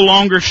 that he no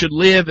longer should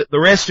live the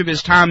rest of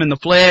his time in the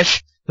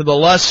flesh to the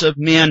lusts of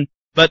men,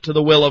 but to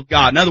the will of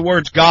God. In other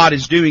words, God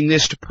is doing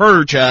this to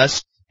purge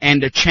us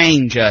and to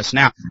change us.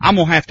 Now, I'm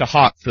going to have to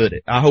hot-foot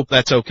it. I hope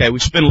that's okay. We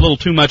spent a little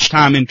too much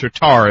time in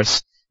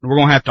Tartarus, and we're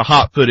going to have to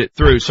hot-foot it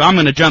through. So I'm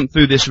going to jump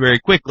through this very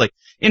quickly.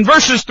 In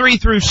verses 3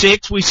 through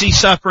 6, we see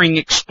suffering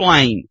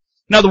explained.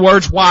 In other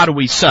words, why do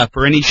we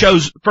suffer? And he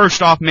shows,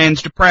 first off,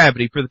 man's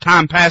depravity. For the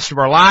time past of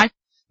our life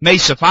may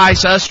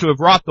suffice us to have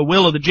wrought the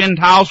will of the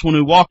Gentiles when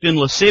we walked in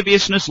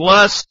lasciviousness,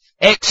 lust,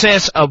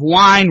 excess of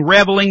wine,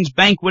 revelings,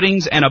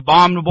 banquetings, and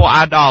abominable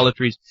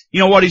idolatries. You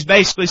know what he's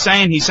basically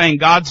saying? He's saying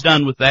God's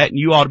done with that, and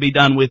you ought to be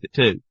done with it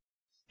too.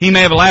 He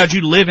may have allowed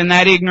you to live in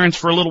that ignorance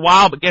for a little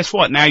while, but guess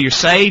what? Now you're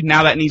saved,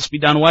 now that needs to be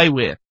done away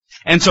with.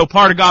 And so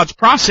part of God's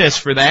process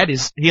for that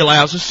is He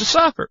allows us to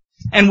suffer.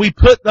 And we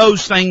put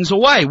those things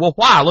away. Well,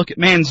 why? Look at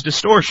man's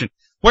distortion.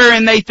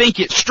 Wherein they think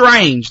it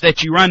strange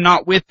that you run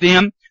not with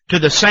them to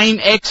the same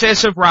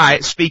excess of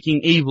riot,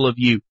 speaking evil of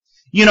you.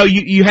 You know,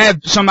 you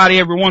have somebody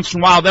every once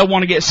in a while, they'll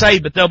want to get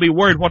saved, but they'll be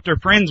worried what their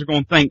friends are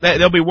going to think.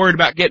 They'll be worried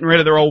about getting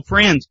rid of their old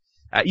friends.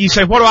 You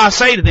say, what do I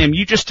say to them?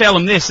 You just tell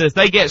them this, as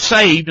they get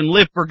saved and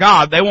live for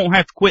God, they won't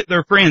have to quit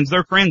their friends.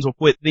 Their friends will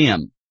quit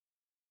them.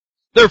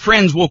 Their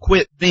friends will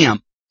quit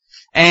them.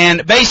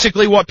 And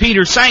basically what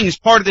Peter's saying is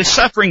part of this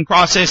suffering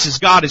process is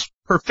God is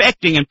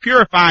perfecting and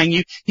purifying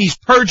you. He's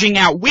purging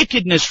out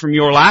wickedness from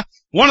your life.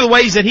 One of the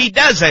ways that He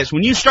does that is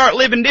when you start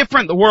living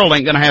different, the world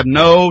ain't going to have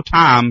no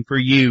time for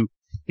you.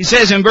 He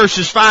says in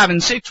verses 5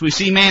 and 6, we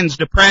see man's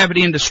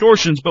depravity and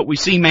distortions, but we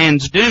see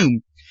man's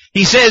doom.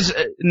 He says,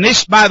 and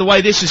this, by the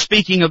way, this is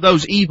speaking of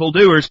those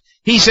evildoers.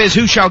 He says,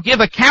 who shall give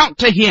account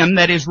to Him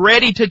that is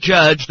ready to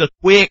judge the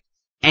quick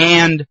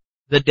and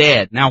the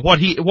dead. Now what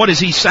is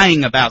he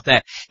saying about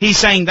that? He's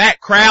saying that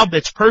crowd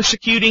that's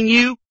persecuting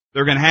you,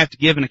 they're going to have to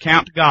give an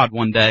account to God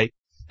one day.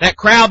 That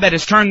crowd that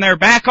has turned their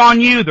back on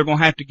you, they're going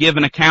to have to give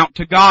an account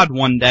to God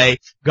one day.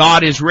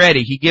 God is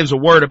ready. He gives a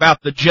word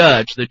about the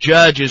judge. The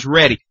judge is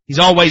ready. He's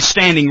always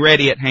standing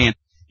ready at hand.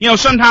 You know,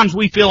 sometimes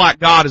we feel like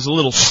God is a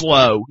little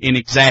slow in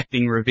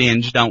exacting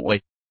revenge, don't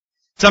we?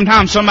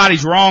 Sometimes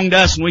somebody's wronged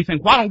us and we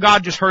think, why don't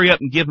God just hurry up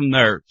and give them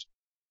theirs?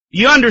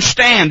 You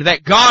understand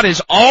that God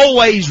is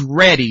always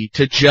ready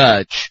to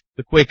judge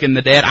the quick and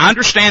the dead. I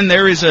understand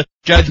there is a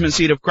judgment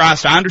seat of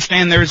Christ. I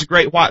understand there is a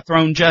great white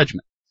throne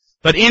judgment.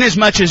 But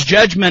inasmuch as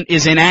judgment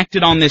is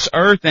enacted on this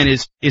earth and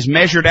is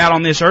measured out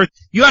on this earth,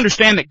 you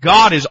understand that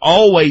God is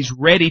always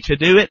ready to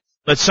do it,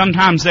 but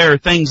sometimes there are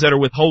things that are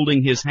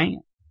withholding His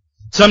hand.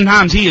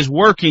 Sometimes He is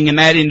working in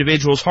that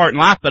individual's heart and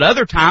life, but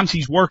other times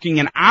He's working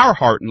in our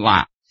heart and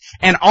life.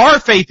 And our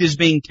faith is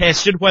being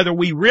tested whether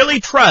we really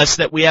trust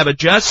that we have a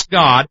just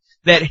God,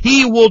 that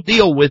He will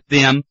deal with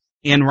them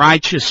in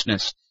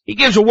righteousness. He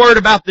gives a word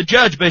about the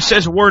judge, but He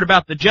says a word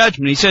about the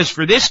judgment. He says,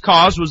 for this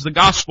cause was the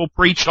gospel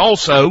preached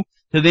also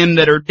to them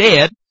that are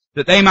dead,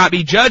 that they might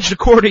be judged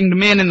according to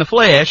men in the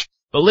flesh,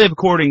 but live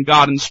according to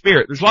God in the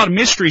Spirit. There's a lot of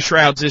mystery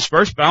shrouds this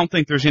verse, but I don't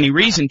think there's any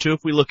reason to if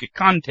we look at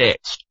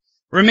context.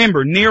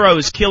 Remember, Nero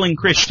is killing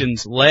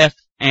Christians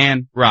left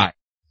and right.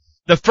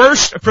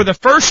 For the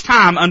first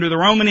time under the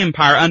Roman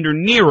Empire, under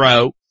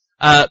Nero,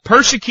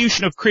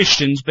 persecution of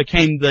Christians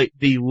became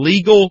the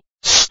legal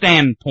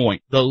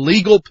standpoint, the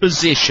legal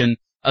position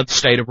of the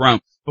state of Rome.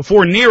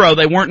 Before Nero,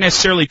 they weren't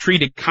necessarily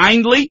treated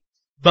kindly,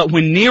 but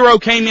when Nero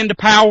came into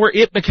power,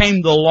 it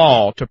became the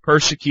law to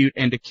persecute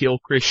and to kill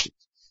Christians.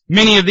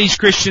 Many of these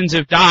Christians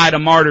have died a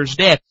martyr's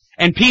death.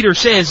 And Peter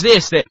says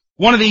this, that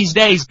one of these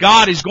days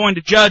God is going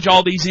to judge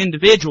all these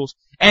individuals.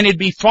 And it'd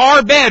be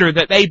far better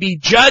that they be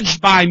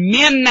judged by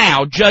men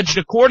now, judged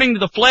according to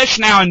the flesh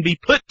now and be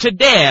put to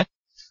death,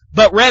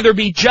 but rather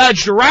be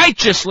judged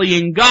righteously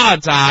in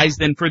God's eyes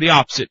than for the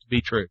opposite to be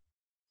true.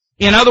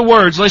 In other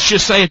words, let's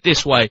just say it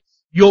this way.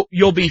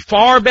 You'll be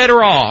far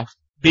better off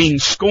being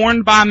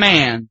scorned by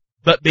man,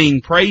 but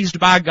being praised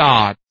by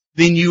God,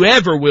 than you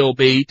ever will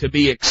be to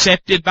be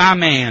accepted by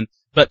man,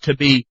 but to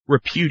be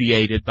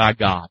repudiated by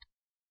God.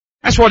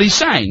 That's what he's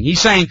saying.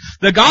 He's saying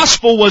the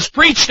gospel was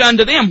preached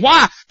unto them.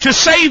 Why? To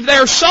save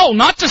their soul,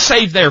 not to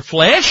save their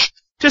flesh,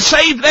 to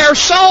save their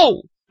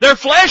soul. Their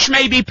flesh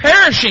may be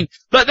perishing,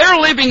 but they're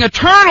living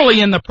eternally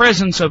in the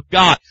presence of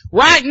God.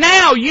 Right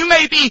now, you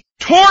may be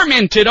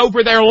tormented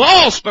over their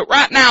loss, but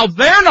right now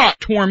they're not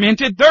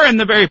tormented. They're in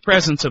the very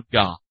presence of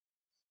God.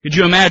 Could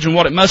you imagine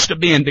what it must have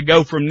been to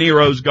go from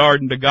Nero's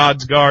garden to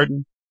God's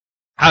garden?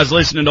 I was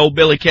listening to old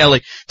Billy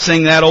Kelly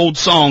sing that old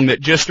song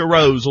that just a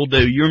rose will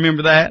do. You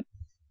remember that?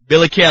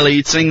 Billy Kelly,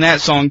 he'd sing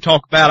that song,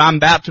 talk about, I'm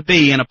about to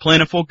be in a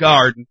plentiful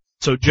garden,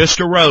 so just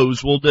a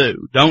rose will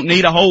do. Don't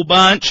need a whole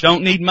bunch,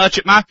 don't need much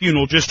at my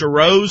funeral, just a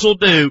rose will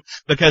do,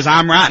 because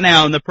I'm right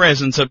now in the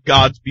presence of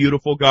God's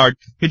beautiful garden.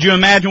 Could you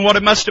imagine what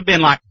it must have been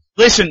like?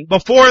 Listen,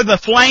 before the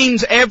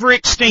flames ever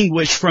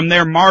extinguished from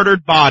their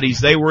martyred bodies,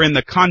 they were in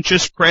the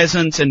conscious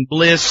presence and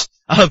bliss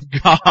of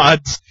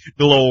God's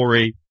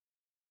glory.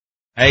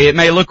 Hey, it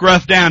may look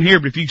rough down here,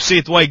 but if you see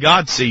it the way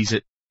God sees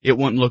it, it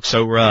wouldn't look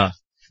so rough.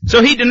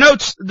 So he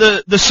denotes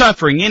the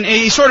suffering, and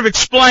he sort of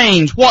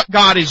explains what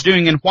God is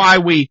doing and why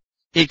we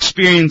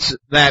experience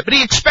that. But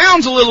he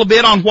expounds a little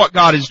bit on what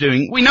God is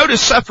doing. We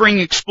notice suffering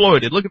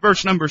exploited. Look at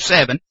verse number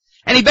 7.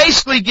 And he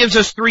basically gives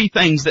us three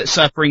things that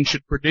suffering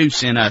should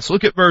produce in us.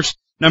 Look at verse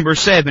number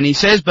 7. He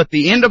says, but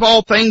the end of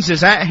all things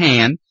is at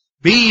hand.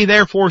 Be ye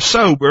therefore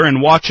sober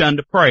and watch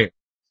unto prayer.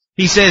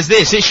 He says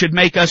this, it should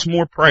make us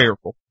more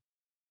prayerful.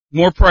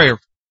 More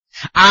prayerful.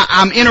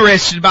 I'm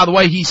interested by the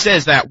way he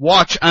says that,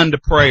 watch unto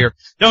prayer.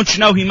 Don't you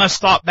know he must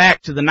thought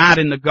back to the night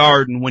in the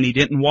garden when he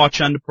didn't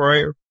watch unto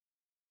prayer?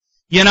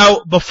 You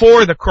know,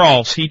 before the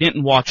cross he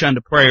didn't watch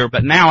unto prayer,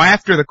 but now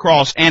after the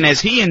cross, and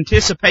as he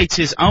anticipates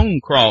his own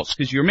cross,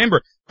 because you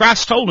remember,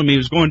 Christ told him he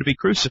was going to be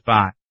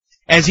crucified.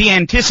 As he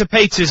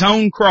anticipates his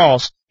own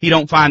cross, he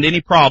don't find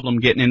any problem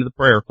getting into the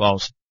prayer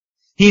closet.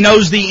 He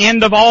knows the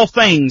end of all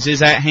things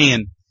is at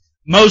hand.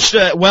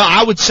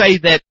 I would say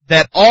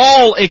that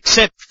all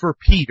except for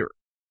Peter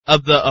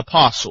of the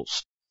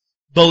apostles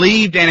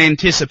believed and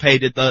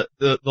anticipated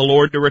the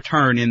Lord to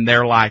return in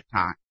their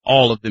lifetime.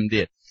 All of them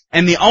did.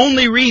 And the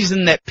only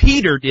reason that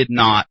Peter did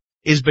not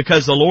is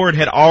because the Lord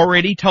had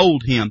already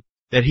told him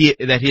that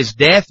his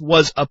death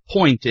was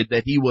appointed,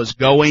 that he was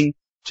going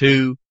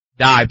to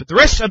die. But the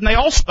rest of them, they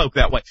all spoke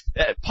that way.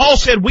 Paul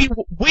said, we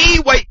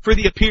wait for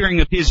the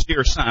appearing of his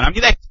dear Son. I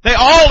mean, they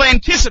all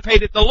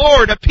anticipated the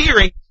Lord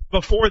appearing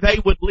before they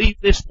would leave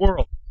this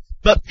world.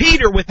 But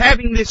Peter, with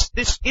having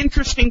this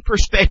interesting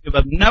perspective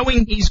of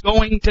knowing he's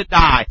going to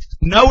die,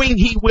 knowing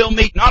he will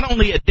meet not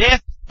only a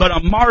death, but a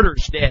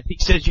martyr's death, he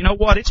says, you know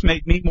what? It's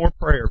made me more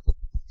prayerful.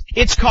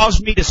 It's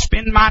caused me to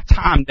spend my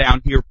time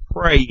down here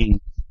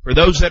praying for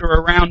those that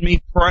are around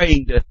me,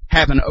 praying to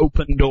have an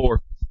open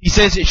door. He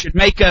says it should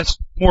make us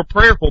more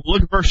prayerful.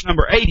 Look at verse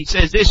number 8. He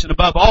says this, and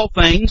above all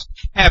things,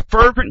 have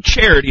fervent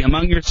charity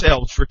among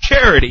yourselves, for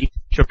charity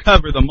shall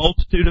cover the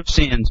multitude of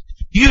sins.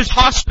 Use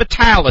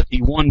hospitality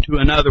one to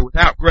another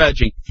without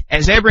grudging.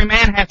 As every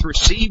man hath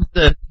received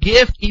the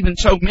gift, even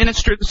so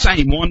minister the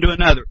same one to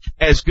another,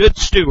 as good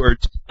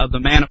stewards of the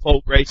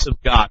manifold grace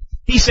of God.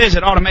 He says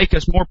it ought to make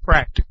us more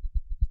practical.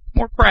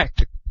 More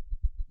practical.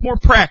 More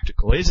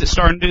practical. Is it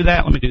starting to do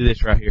that? Let me do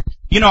this right here.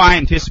 You know, I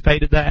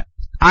anticipated that.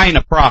 I ain't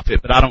a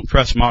prophet, but I don't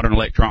trust modern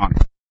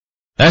electronics.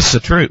 That's the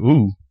truth.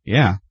 Ooh,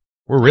 yeah.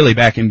 We're really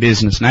back in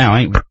business now,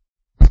 ain't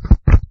we?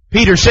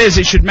 Peter says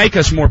it should make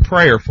us more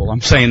prayerful. I'm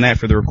saying that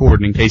for the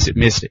recording in case it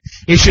missed it.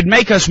 It should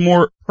make us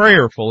more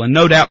prayerful, and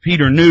no doubt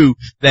Peter knew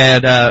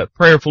that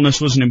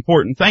prayerfulness was an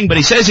important thing, but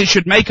he says it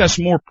should make us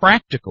more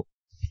practical.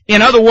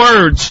 In other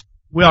words,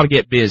 we ought to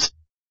get busy.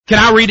 Can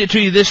I read it to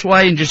you this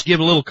way and just give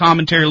a little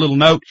commentary, a little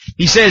note?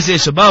 He says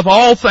this, above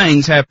all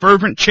things, have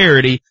fervent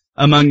charity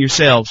among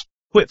yourselves.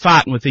 Quit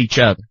fighting with each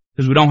other,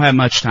 because we don't have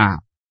much time.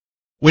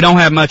 We don't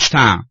have much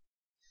time.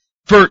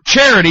 For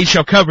charity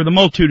shall cover the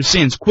multitude of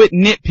sins. Quit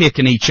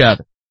nitpicking each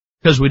other,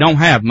 because we don't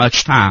have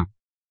much time.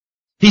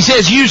 He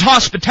says use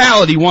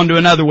hospitality one to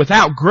another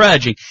without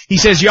grudging. He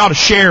says you ought to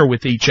share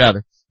with each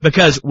other,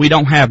 because we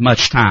don't have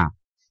much time.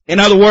 In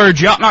other words,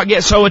 you ought not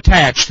get so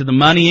attached to the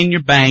money in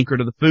your bank or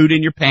to the food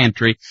in your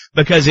pantry,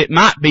 because it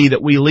might be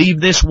that we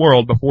leave this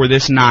world before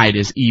this night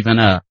is even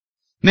up.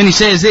 And then he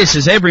says this,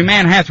 as every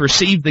man hath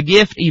received the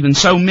gift, even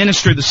so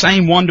minister the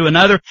same one to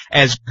another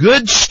as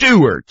good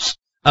stewards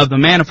of the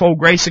manifold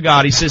grace of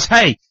God. He says,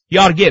 hey, you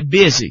ought to get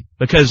busy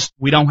because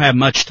we don't have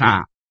much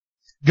time.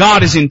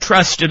 God has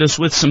entrusted us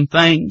with some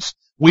things.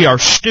 We are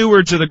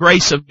stewards of the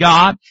grace of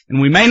God,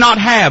 and we may not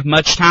have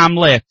much time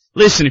left.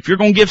 Listen, if you're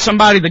going to give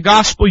somebody the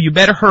gospel, you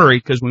better hurry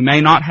because we may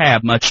not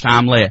have much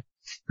time left.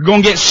 If you're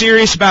going to get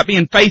serious about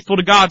being faithful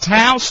to God's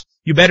house,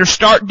 you better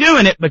start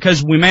doing it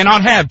because we may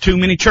not have too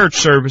many church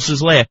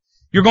services left.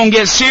 You're going to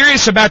get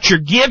serious about your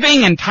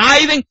giving and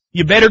tithing,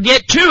 you better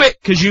get to it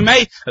because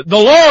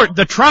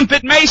the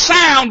trumpet may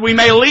sound, we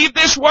may leave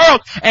this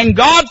world, and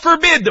God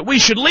forbid that we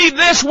should leave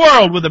this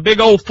world with a big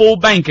old full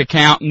bank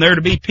account and there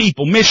to be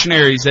people,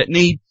 missionaries that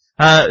need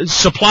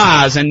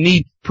supplies and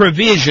need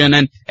provision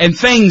and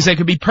things that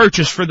could be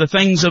purchased for the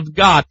things of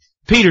God.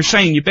 Peter's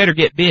saying you better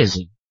get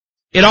busy.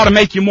 It ought to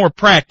make you more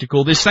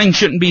practical. This thing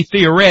shouldn't be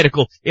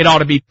theoretical. It ought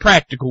to be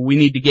practical. We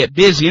need to get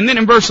busy. And then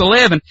in verse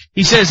 11,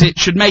 he says it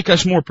should make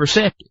us more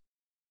perceptive.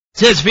 It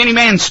says, if any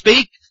man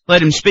speak,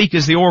 let him speak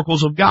as the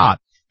oracles of God.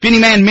 If any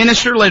man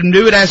minister, let him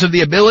do it as of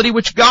the ability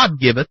which God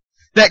giveth,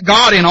 that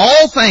God in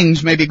all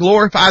things may be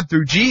glorified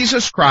through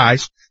Jesus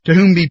Christ, to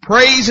whom be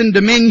praise and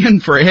dominion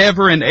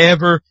forever and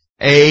ever.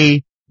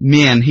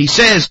 Amen. He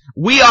says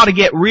we ought to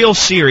get real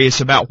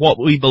serious about what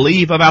we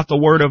believe about the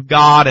Word of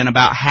God and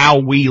about how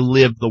we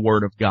live the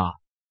Word of God.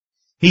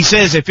 He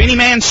says, if any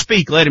man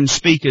speak, let him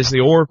speak as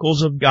the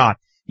oracles of God.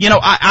 You know,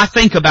 I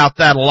think about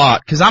that a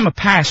lot because I'm a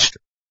pastor.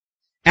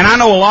 And I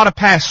know a lot of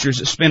pastors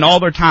that spend all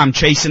their time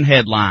chasing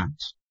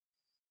headlines.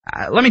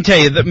 Let me tell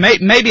you that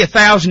maybe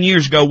 1,000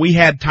 years ago we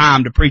had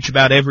time to preach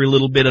about every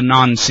little bit of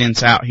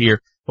nonsense out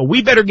here. But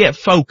we better get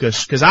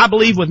focused because I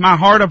believe with my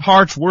heart of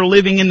hearts we're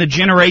living in the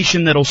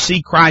generation that'll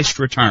see Christ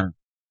return.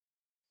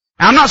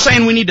 I'm not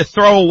saying we need to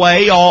throw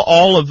away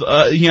all of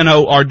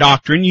our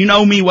doctrine. You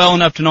know me well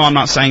enough to know I'm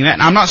not saying that.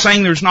 And I'm not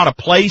saying there's not a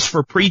place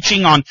for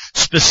preaching on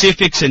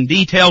specifics and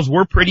details.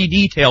 We're pretty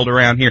detailed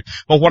around here.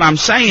 But what I'm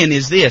saying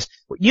is this.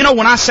 You know,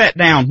 when I sat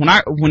down,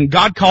 when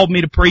God called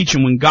me to preach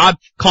and when God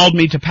called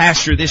me to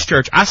pastor this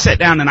church, I sat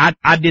down and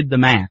I did the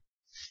math.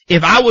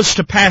 If I was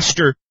to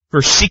pastor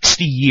for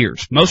 60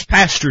 years, most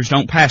pastors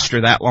don't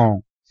pastor that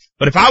long.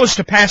 But if I was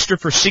to pastor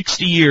for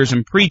 60 years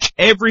and preach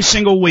every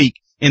single week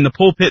in the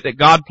pulpit that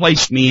God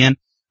placed me in,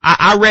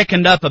 I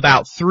reckoned up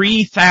about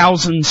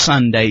 3,000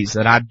 Sundays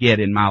that I'd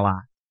get in my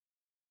life.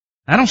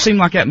 That don't seem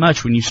like that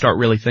much when you start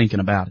really thinking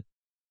about it.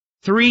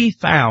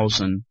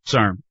 3,000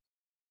 sermons.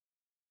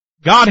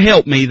 God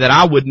help me that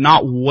I would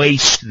not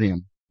waste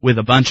them with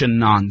a bunch of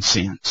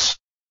nonsense.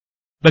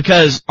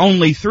 Because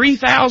only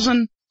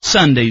 3,000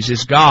 Sundays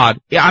is God.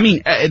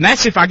 And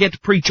that's if I get to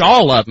preach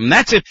all of them.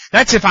 That's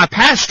if I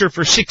pastor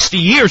for 60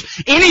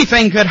 years.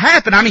 Anything could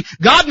happen.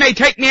 God may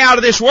take me out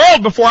of this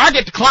world before I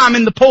get to climb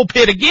in the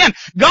pulpit again.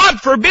 God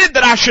forbid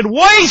that I should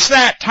waste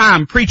that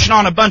time preaching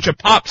on a bunch of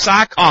pop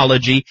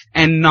psychology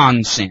and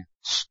nonsense.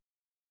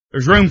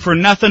 There's room for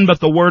nothing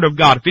but the Word of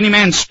God. If any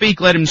man speak,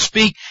 let him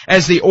speak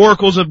as the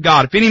oracles of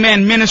God. If any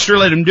man minister,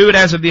 let him do it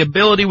as of the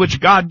ability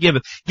which God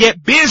giveth.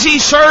 Get busy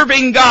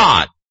serving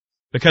God.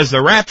 Because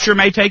the rapture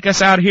may take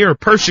us out of here, or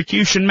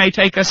persecution may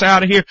take us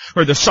out of here,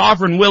 or the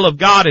sovereign will of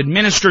God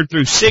administered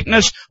through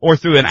sickness or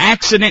through an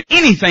accident,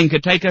 anything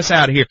could take us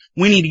out of here.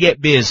 We need to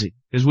get busy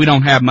because we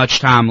don't have much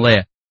time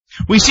left.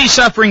 We see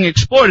suffering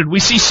exploited.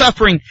 We see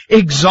suffering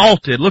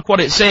exalted. Look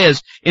what it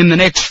says in the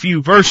next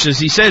few verses.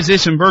 He says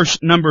this in verse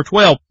number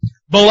 12.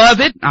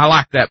 Beloved, I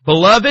like that.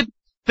 Beloved,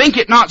 think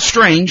it not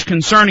strange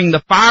concerning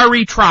the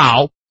fiery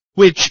trial,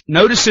 which,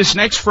 notice this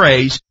next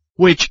phrase,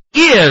 which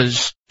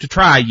is to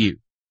try you.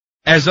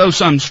 as though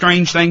some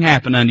strange thing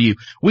happened unto you.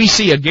 We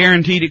see a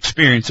guaranteed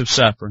experience of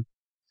suffering.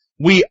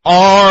 We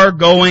are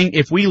going,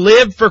 if we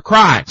live for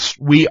Christ,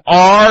 we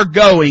are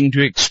going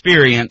to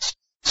experience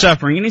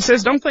suffering. And he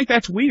says, don't think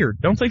that's weird.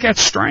 Don't think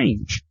that's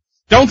strange.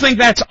 Don't think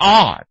that's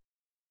odd.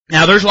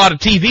 Now, there's a lot of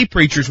TV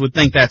preachers would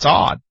think that's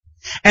odd.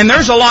 And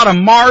there's a lot of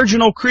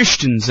marginal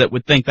Christians that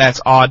would think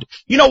that's odd.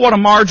 You know what a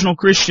marginal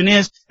Christian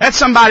is? That's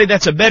somebody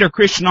that's a better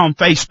Christian on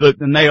Facebook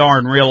than they are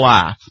in real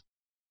life.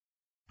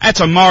 That's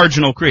a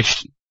marginal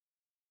Christian.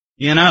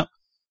 You know?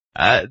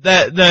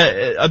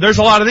 There's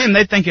a lot of them,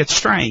 they think it's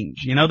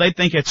strange. You know, they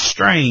think it's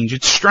strange.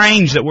 It's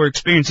strange that we're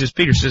experiencing this.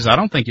 Peter says, I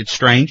don't think it's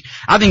strange.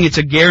 I think it's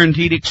a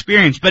guaranteed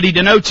experience. But he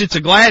denotes it's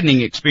a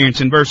gladdening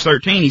experience in verse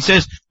 13. He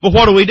says, but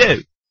what do we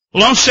do?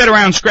 Well, don't sit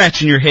around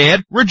scratching your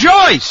head.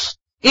 Rejoice,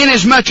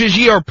 inasmuch as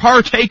ye are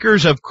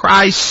partakers of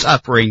Christ's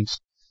sufferings,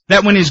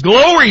 that when his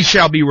glory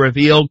shall be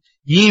revealed,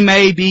 ye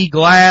may be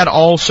glad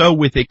also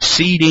with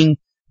exceeding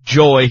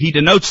joy. He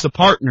denotes the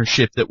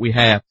partnership that we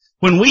have.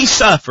 When we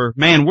suffer,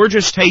 man, we're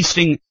just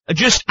tasting a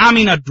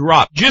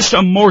drop, just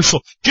a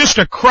morsel, just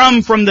a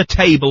crumb from the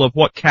table of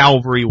what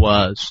Calvary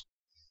was.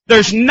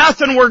 There's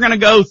nothing we're going to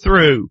go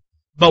through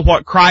but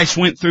what Christ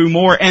went through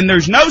more. And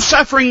there's no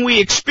suffering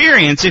we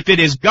experience if it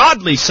is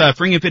godly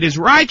suffering, if it is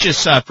righteous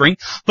suffering,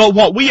 but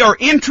what we are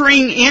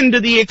entering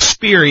into the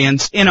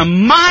experience in a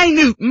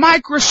minute,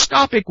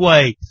 microscopic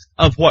way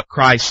of what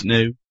Christ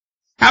knew.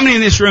 How many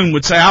in this room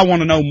would say, I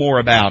want to know more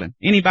about him?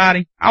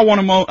 Anybody? I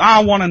want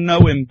to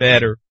know him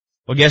better.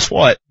 Well, guess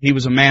what? He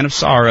was a man of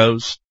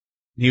sorrows.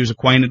 He was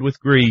acquainted with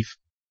grief.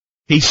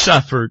 He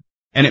suffered.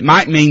 And it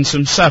might mean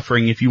some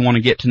suffering if you want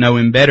to get to know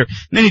him better. And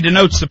then he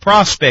denotes the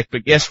prospect,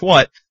 but guess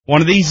what?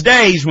 One of these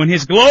days when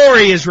his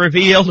glory is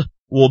revealed,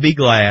 we'll be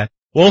glad.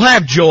 We'll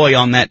have joy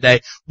on that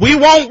day. We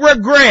won't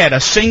regret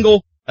a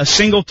single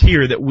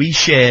tear that we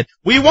shed.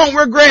 We won't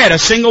regret a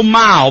single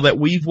mile that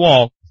we've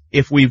walked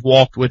if we've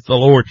walked with the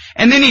Lord.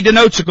 And then he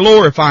denotes a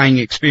glorifying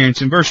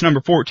experience. In verse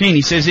number 14,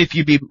 he says, if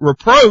you be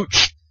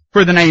reproached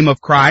for the name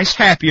of Christ,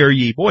 happy are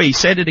ye. Boy, he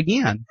said it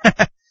again.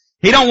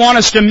 He don't want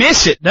us to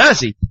miss it,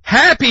 does he?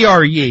 Happy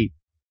are ye,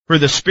 for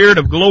the Spirit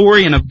of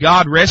glory and of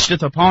God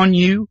resteth upon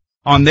you.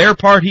 On their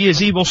part he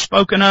is evil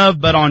spoken of,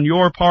 but on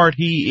your part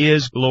he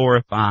is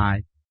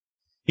glorified.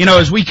 You know,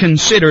 as we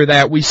consider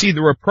that, we see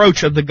the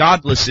reproach of the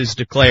godless is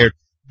declared.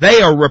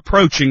 They are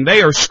reproaching,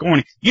 they are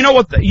scorning. You know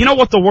what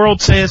the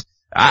world says?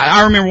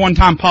 I remember one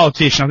time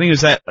politician, I think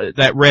it was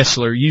that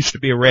wrestler, used to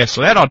be a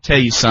wrestler. That ought to tell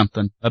you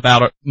something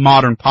about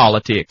modern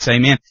politics,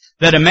 amen?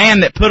 That a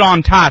man that put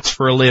on tights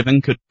for a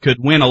living could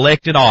win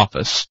elected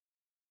office.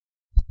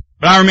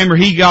 But I remember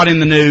he got in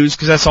the news,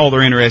 because that's all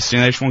they're interested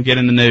in, they just want to get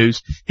in the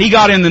news. He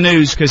got in the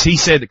news because he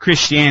said that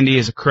Christianity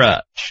is a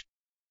crutch.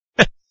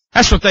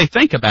 That's what they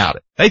think about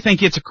it. They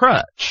think it's a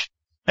crutch.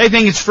 They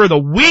think it's for the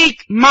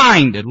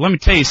weak-minded. Let me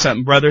tell you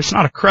something, brother, it's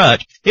not a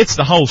crutch, it's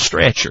the whole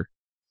stretcher.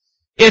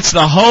 It's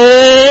the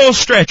whole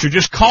stretcher.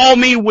 Just call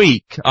me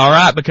weak,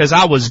 alright, because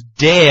I was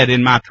dead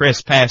in my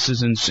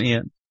trespasses and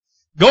sin.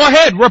 Go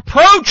ahead,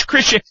 reproach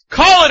Christian,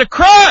 call it a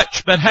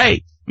crutch, but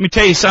hey, let me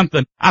tell you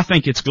something, I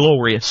think it's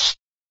glorious.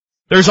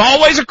 There's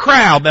always a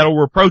crowd that'll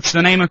reproach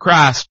the name of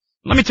Christ.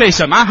 Let me tell you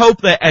something, I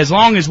hope that as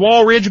long as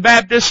Wall Ridge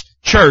Baptist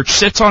Church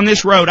sits on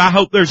this road, I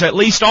hope there's at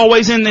least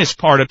always in this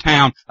part of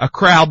town a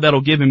crowd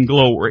that'll give him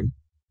glory.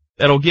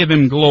 That'll give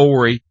him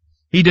glory.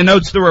 He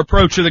denotes the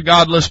reproach of the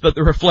godless, but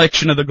the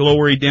reflection of the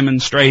glory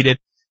demonstrated.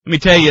 Let me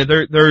tell you,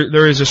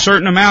 there is a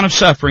certain amount of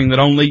suffering that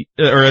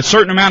or a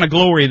certain amount of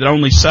glory that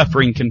only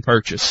suffering can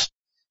purchase.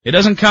 It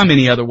doesn't come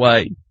any other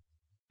way.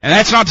 And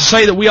that's not to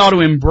say that we ought to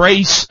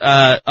embrace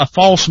a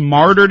false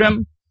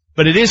martyrdom,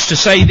 but it is to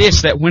say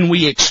this, that when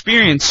we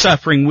experience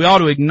suffering, we ought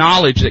to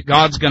acknowledge that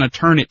God's going to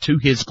turn it to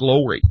His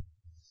glory.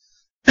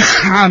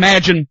 I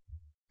imagine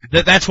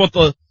that that's what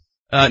the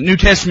New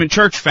Testament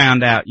church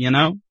found out, you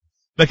know?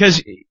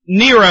 Because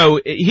Nero,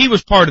 he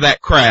was part of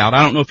that crowd.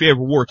 I don't know if he ever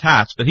wore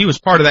tights, but he was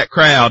part of that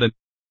crowd.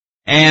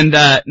 And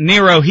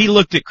Nero, he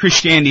looked at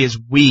Christianity as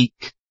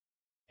weak,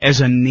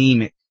 as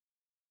anemic.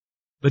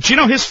 But you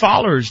know, his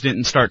followers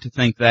didn't start to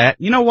think that.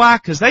 You know why?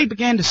 Because they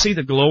began to see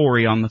the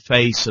glory on the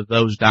face of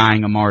those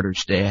dying a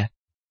martyr's death.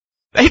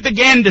 They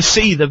began to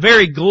see the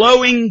very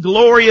glowing,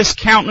 glorious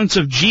countenance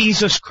of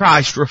Jesus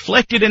Christ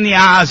reflected in the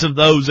eyes of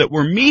those that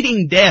were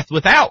meeting death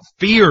without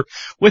fear,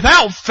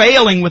 without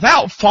failing,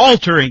 without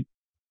faltering.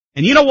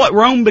 And you know what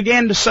Rome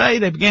began to say?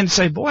 They began to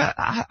say, boy,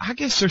 I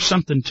guess there's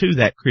something to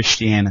that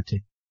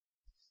Christianity.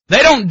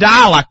 They don't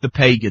die like the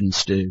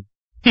pagans do.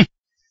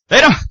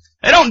 They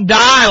don't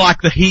die like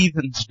the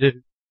heathens do.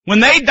 When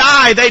they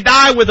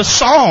die with a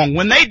song.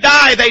 When they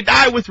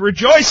die with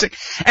rejoicing.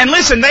 And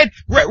listen,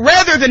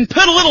 rather than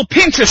put a little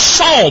pinch of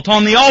salt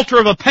on the altar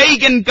of a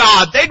pagan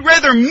god, they'd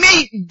rather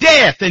meet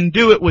death and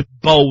do it with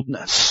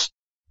boldness.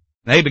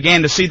 They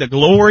began to see the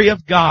glory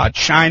of God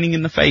shining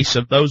in the face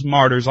of those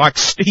martyrs like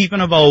Stephen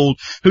of old,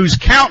 whose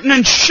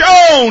countenance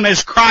shone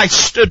as Christ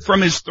stood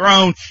from His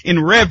throne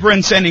in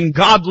reverence and in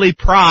godly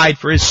pride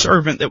for His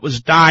servant that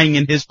was dying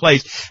in His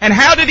place. And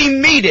how did He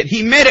meet it?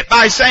 He met it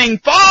by saying,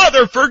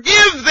 Father,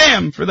 forgive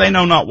them, for they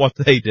know not what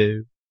they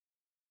do.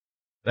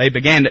 They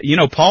began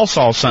to, Paul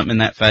saw something in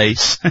that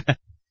face.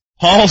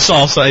 Paul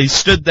saw, so he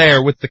stood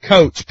there with the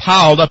coats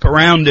piled up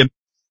around him.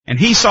 And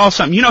he saw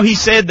something. He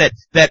said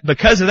that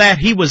because of that,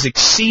 he was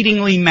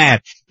exceedingly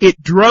mad.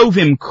 It drove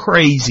him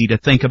crazy to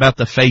think about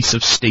the face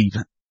of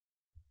Stephen.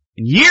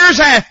 And years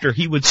after,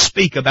 he would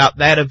speak about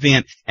that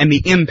event and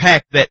the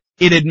impact that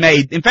it had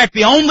made. In fact,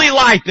 the only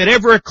light that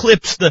ever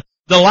eclipsed the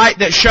light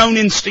that shone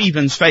in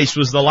Stephen's face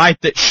was the light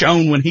that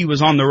shone when he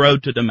was on the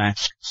road to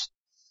Damascus.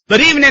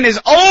 But even in his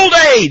old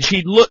age,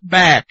 he'd look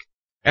back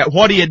at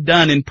what he had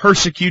done in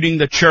persecuting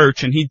the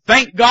church, and he'd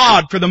thank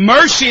God for the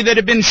mercy that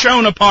had been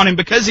shown upon him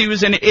because he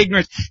was in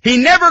ignorance. He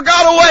never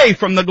got away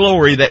from the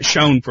glory that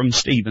shone from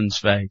Stephen's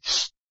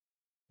face.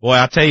 Boy,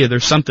 I tell you,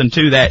 there's something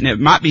to that, and it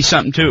might be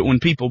something to it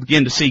when people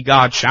begin to see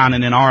God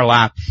shining in our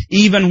life,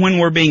 even when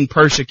we're being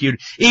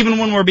persecuted, even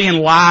when we're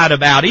being lied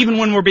about, even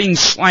when we're being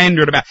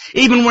slandered about,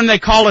 even when they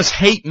call us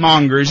hate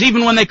mongers,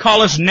 even when they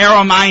call us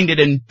narrow-minded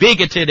and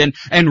bigoted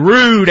and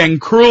rude and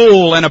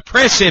cruel and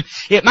oppressive.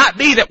 It might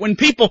be that when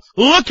people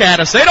look at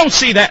us, they don't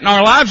see that in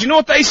our lives. You know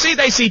what they see?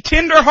 They see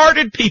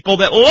tender-hearted people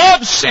that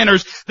love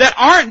sinners, that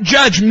aren't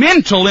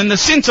judgmental in the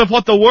sense of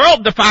what the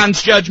world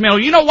defines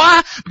judgmental. You know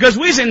why? Because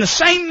we're in the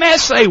same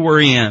mess they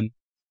were in.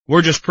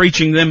 We're just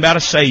preaching them about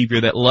a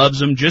Savior that loves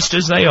them just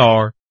as they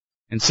are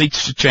and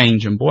seeks to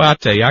change them. Boy, I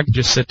tell you, I could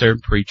just sit there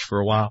and preach for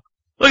a while.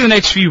 Look at the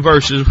next few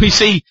verses. We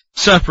see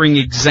suffering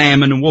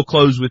examined, and we'll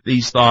close with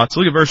these thoughts.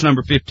 Look at verse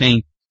number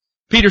 15.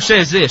 Peter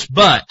says this,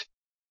 but,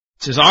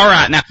 it says, all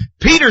right, now,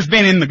 Peter's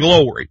been in the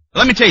glory.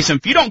 Let me tell you something.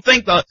 If you don't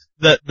think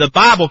the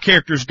Bible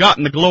characters got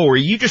in the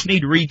glory, you just need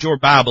to read your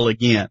Bible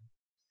again.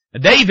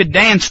 David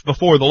danced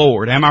before the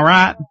Lord, am I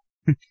right?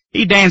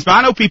 He danced, but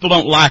I know people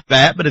don't like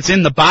that, but it's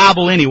in the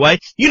Bible anyway.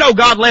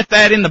 God left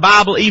that in the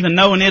Bible even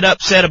knowing it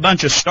upset a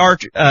bunch of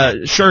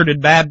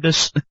shirted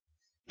Baptists.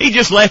 He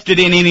just left it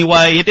in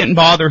anyway. It didn't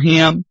bother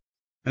him.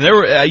 And there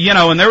were,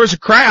 and there was a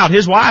crowd.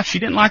 His wife, she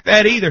didn't like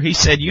that either. He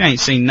said, you ain't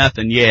seen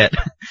nothing yet.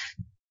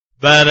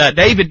 But,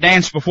 David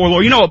danced before the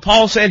Lord. You know what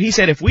Paul said? He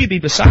said, if we be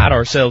beside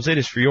ourselves, it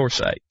is for your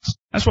sakes.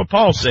 That's what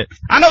Paul said.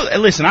 I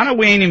know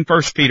we ain't in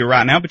 1 Peter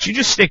right now, but you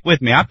just stick with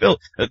me. I feel,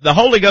 the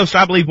Holy Ghost,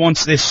 I believe,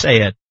 wants this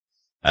said.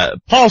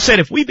 Paul said,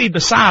 if we be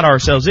beside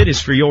ourselves, it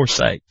is for your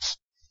sakes.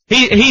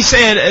 He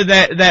said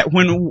that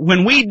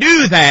when we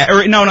do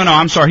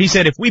that, he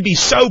said, if we be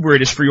sober,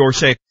 it is for your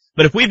sake.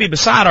 But if we be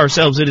beside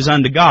ourselves, it is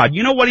unto God.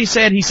 You know what he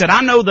said? He said,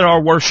 I know that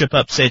our worship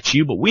upsets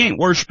you, but we ain't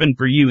worshiping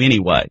for you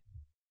anyway.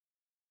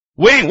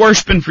 We ain't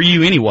worshiping for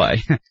you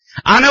anyway.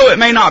 I know it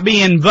may not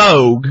be in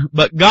vogue,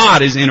 but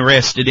God is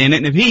interested in it,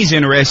 and if He's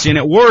interested in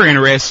it, we're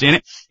interested in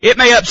it. It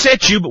may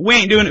upset you, but we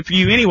ain't doing it for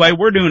you anyway.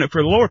 We're doing it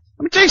for the Lord.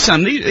 Let me tell you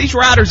something. These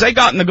writers, they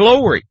got in the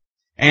glory.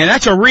 And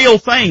that's a real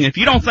thing. If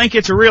you don't think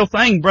it's a real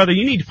thing, brother,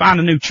 you need to find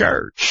a new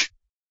church.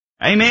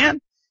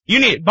 Amen? You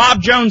need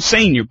Bob Jones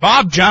Sr.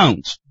 Bob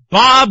Jones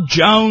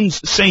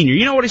Sr.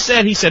 You know what he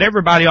said? He said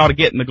everybody ought to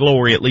get in the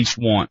glory at least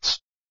once.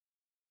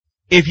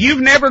 If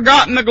you've never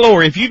gotten the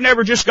glory, if you've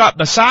never just got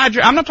beside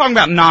you, I'm not talking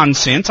about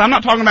nonsense. I'm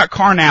not talking about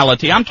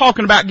carnality. I'm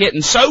talking about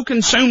getting so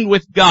consumed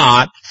with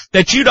God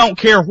that you don't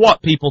care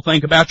what people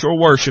think about your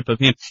worship of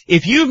Him.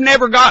 If you've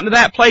never gotten to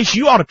that place,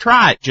 you ought to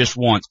try it just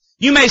once.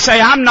 You may say,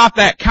 I'm not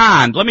that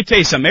kind. Let me tell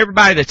you something.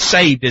 Everybody that's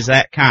saved is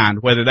that kind,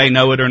 whether they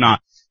know it or not.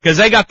 Because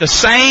they got the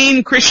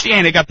same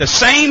Christianity, they got the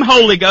same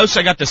Holy Ghost,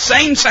 they got the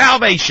same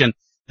salvation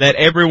that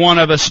every one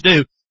of us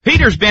do.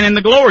 Peter's been in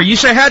the glory. You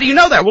say, how do you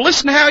know that? Well,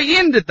 listen to how he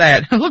ended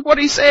that. Look what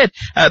he said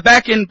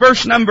back in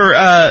verse number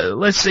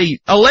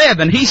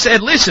 11. He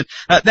said, listen,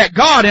 that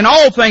God in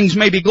all things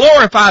may be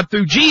glorified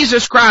through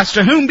Jesus Christ,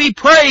 to whom be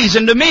praise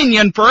and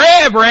dominion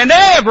forever and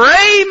ever.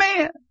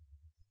 Amen.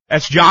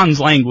 That's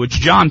John's language.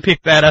 John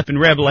picked that up in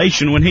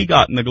Revelation when he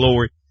got in the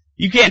glory.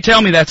 You can't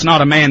tell me that's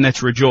not a man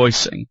that's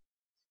rejoicing.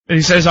 But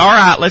he says, all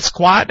right, let's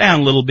quiet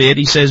down a little bit.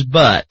 He says,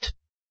 but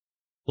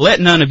let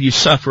none of you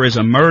suffer as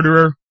a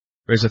murderer,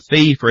 or as a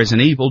thief, or as an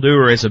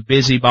evildoer, or as a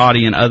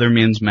busybody in other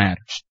men's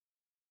matters.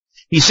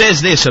 He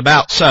says this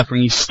about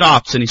suffering. He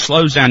stops and he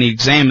slows down. He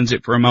examines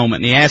it for a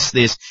moment, and he asks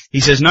this. He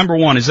says, number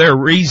one, is there a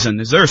reason?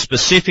 Is there a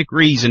specific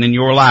reason in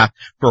your life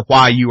for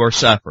why you are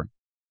suffering?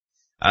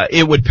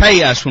 It would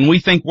pay us when we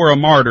think we're a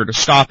martyr to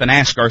stop and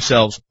ask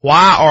ourselves,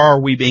 why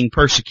are we being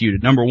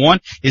persecuted? Number one,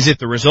 is it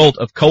the result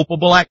of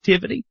culpable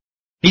activity?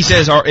 He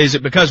says, is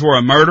it because we're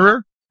a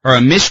murderer, or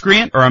a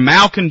miscreant, or a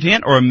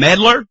malcontent, or a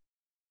meddler?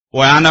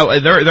 Well, I know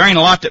there ain't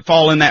a lot that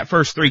fall in that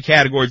first three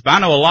categories, but I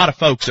know a lot of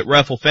folks that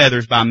ruffle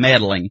feathers by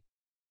meddling.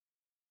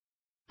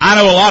 I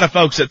know a lot of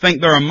folks that think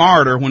they're a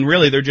martyr when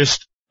really they're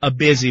just a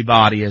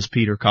busybody, as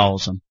Peter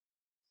calls them.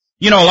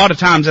 You know, a lot of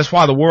times that's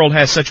why the world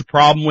has such a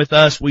problem with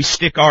us. We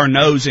stick our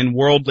nose in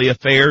worldly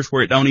affairs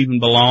where it don't even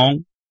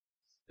belong.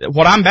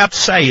 what I'm about to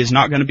say is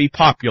not going to be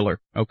popular,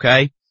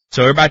 okay?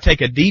 So everybody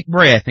take a deep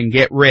breath and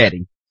get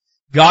ready.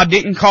 God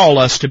didn't call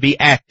us to be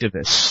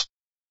activists.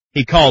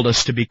 He called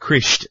us to be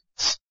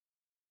Christians.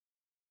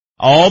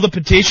 All the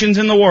petitions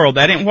in the world,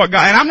 that ain't what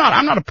God, and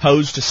I'm not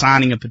opposed to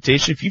signing a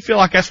petition. If you feel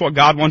like that's what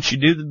God wants you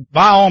to do,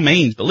 by all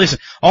means. But listen,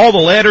 all the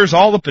letters,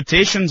 all the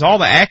petitions, all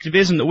the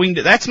activism that we can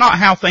do, that's not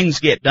how things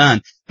get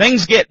done.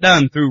 Things get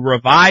done through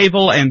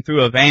revival and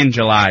through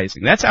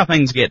evangelizing. That's how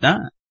things get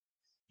done.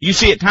 You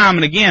see it time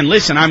and again.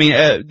 Listen, I mean,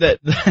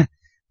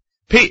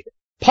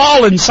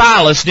 Paul and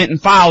Silas didn't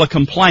file a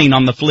complaint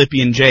on the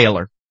Philippian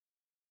jailer.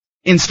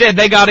 Instead,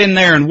 they got in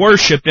there and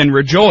worshiped and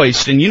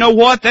rejoiced. And you know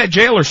what? That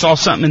jailer saw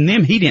something in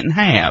them he didn't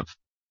have.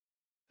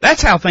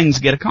 That's how things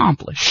get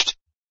accomplished.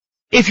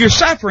 If you're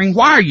suffering,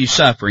 why are you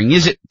suffering?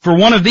 Is it for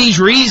one of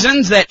these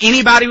reasons that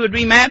anybody would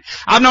be mad?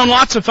 I've known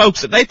lots of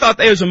folks that they thought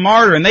they was a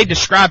martyr and they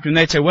described him.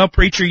 They'd say, well,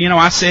 preacher, you know,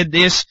 I said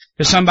this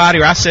to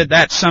somebody or I said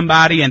that to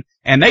somebody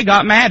and they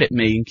got mad at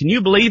me. And can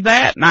you believe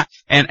that?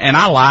 And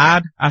I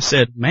lied. I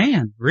said,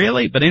 man,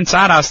 really? But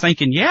inside I was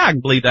thinking, yeah, I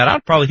can believe that.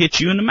 I'd probably hit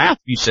you in the mouth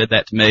if you said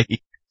that to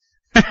me.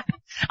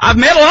 I've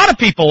met a lot of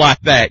people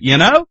like that, you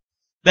know,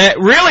 that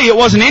really it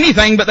wasn't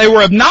anything, but they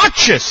were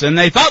obnoxious, and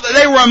they thought that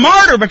they were a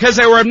martyr because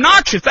they were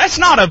obnoxious. That's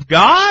not of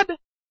God.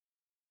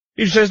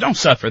 He says, don't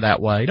suffer that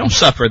way. Don't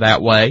suffer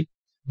that way.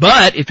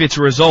 But if it's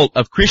a result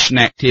of Christian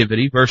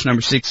activity, verse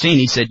number 16,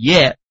 he said,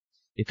 yet,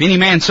 if any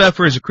man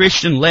suffer as a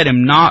Christian, let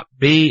him not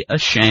be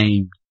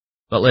ashamed,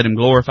 but let him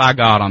glorify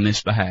God on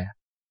this behalf.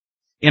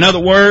 In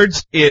other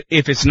words,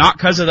 if it's not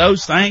because of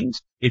those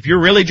things, if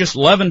you're really just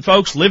loving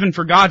folks, living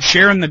for God,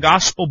 sharing the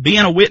gospel,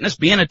 being a witness,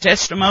 being a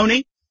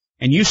testimony,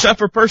 and you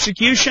suffer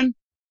persecution,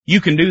 you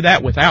can do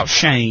that without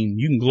shame.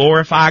 You can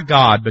glorify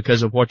God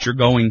because of what you're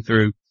going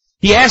through.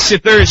 He asks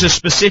if there is a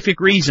specific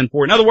reason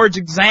for it. In other words,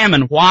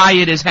 examine why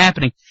it is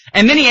happening.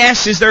 And then he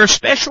asks, is there a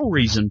special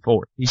reason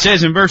for it? He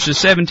says in verses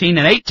 17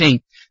 and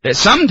 18 that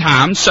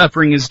sometimes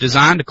suffering is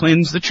designed to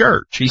cleanse the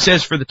church. He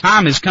says, for the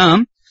time has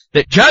come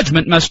that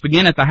judgment must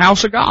begin at the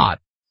house of God.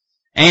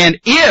 And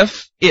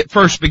if it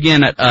first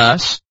begin at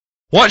us,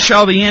 what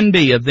shall the end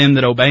be of them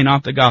that obey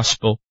not the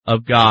gospel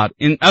of God?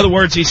 In other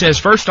words, he says,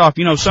 first off,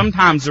 you know,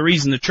 sometimes the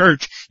reason the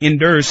church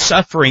endures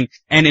suffering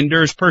and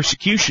endures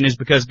persecution is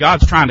because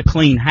God's trying to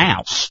clean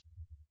house.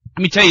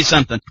 Let me tell you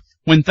something.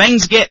 When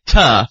things get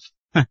tough,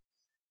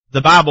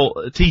 the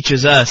Bible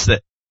teaches us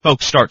that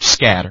folks start to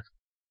scatter.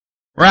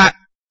 Right?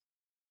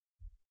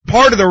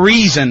 Part of the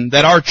reason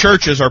that our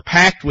churches are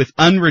packed with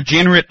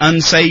unregenerate,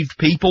 unsaved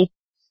people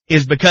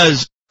is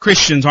because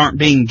Christians aren't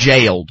being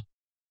jailed.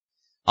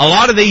 A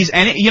lot of these,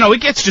 and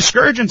it gets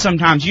discouraging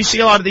sometimes. You see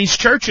a lot of these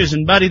churches,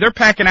 and buddy, they're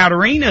packing out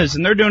arenas,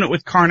 and they're doing it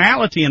with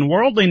carnality and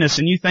worldliness,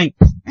 and you think,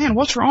 man,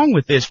 what's wrong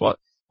with this?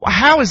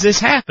 How is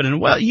this happening?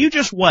 Well, you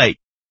just wait.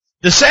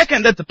 The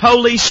second that the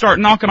police start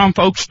knocking on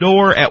folks'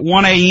 door at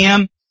 1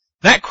 a.m.,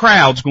 that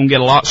crowd's gonna get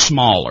a lot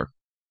smaller.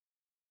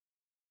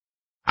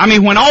 I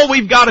mean, when all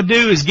we've got to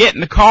do is get in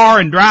the car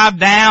and drive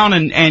down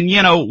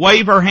and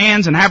wave our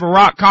hands and have a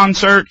rock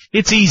concert,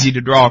 it's easy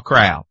to draw a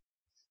crowd.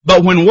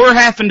 But when we're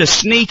having to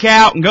sneak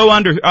out and go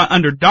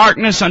under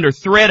darkness, under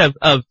threat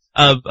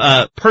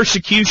of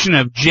persecution,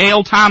 of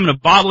jail time and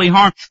of bodily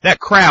harm, that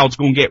crowd's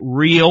gonna get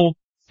real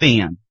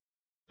thin.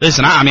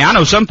 Listen, I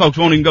know some folks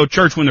won't even go to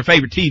church when their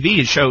favorite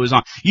TV show is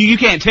on. You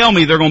can't tell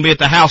me they're gonna be at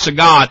the house of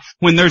God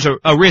when there's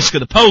a risk of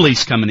the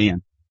police coming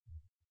in.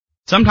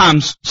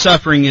 Sometimes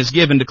suffering is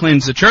given to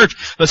cleanse the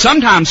church, but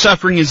sometimes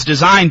suffering is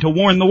designed to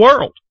warn the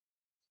world.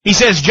 He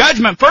says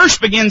judgment first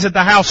begins at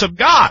the house of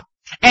God.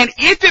 And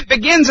if it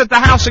begins at the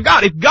house of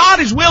God, if God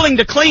is willing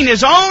to clean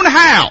His own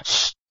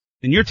house,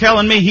 then you're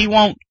telling me He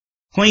won't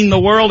clean the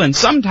world? And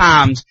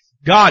sometimes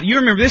God, you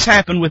remember this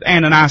happened with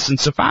Ananias and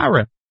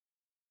Sapphira.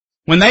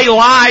 When they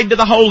lied to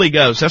the Holy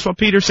Ghost, that's what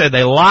Peter said,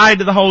 they lied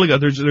to the Holy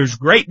Ghost. There's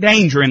great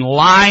danger in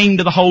lying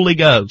to the Holy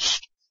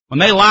Ghost. When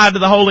they lied to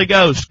the Holy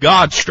Ghost,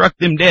 God struck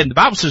them dead. The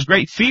Bible says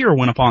great fear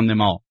went upon them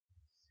all.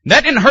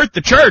 That didn't hurt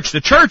the church. The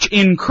church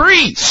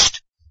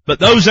increased. But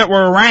those that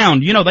were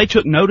around, they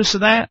took notice of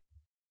that.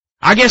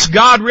 I guess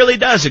God really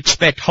does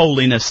expect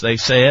holiness, they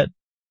said.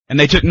 And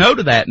they took note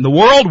of that. And the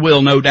world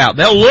will, no doubt.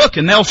 They'll look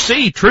and they'll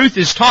see. Truth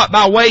is taught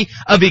by way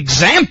of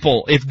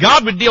example. If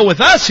God would deal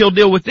with us, He'll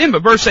deal with them.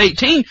 But verse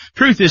 18,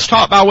 truth is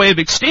taught by way of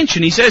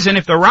extension. He says, and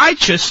if the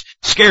righteous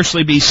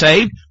scarcely be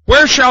saved,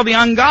 where shall the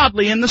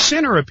ungodly and the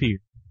sinner appear?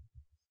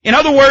 In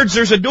other words,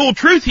 there's a dual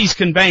truth he's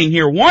conveying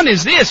here. One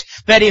is this,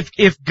 that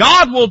if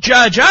God will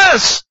judge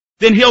us,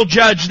 then He'll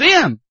judge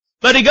them.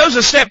 But he goes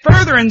a step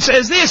further and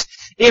says this,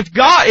 if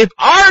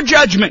our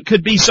judgment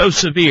could be so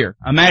severe,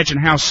 imagine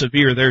how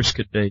severe theirs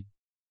could be.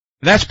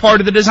 That's part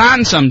of the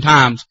design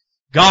sometimes.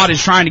 God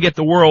is trying to get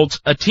the world's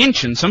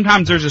attention.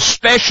 Sometimes there's a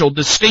special,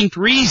 distinct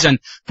reason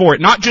for it.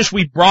 Not just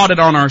we brought it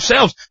on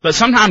ourselves, but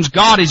sometimes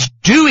God is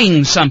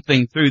doing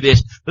something through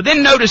this. But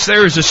then notice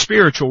there is a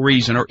spiritual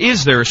reason, or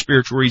is there a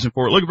spiritual reason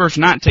for it? Look at verse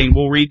 19.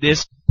 We'll read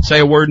this, say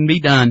a word and be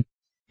done.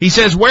 He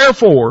says,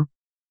 wherefore,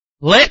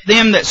 let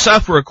them that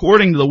suffer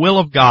according to the will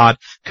of God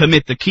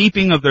commit the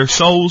keeping of their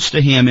souls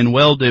to Him in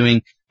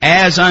well-doing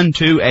as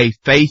unto a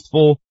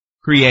faithful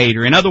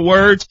Creator. In other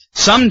words,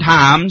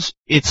 sometimes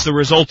it's the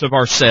result of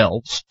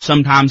ourselves.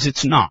 Sometimes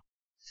it's not.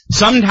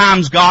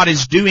 Sometimes God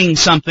is doing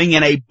something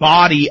in a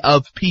body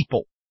of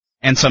people,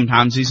 and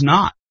sometimes He's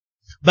not.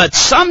 But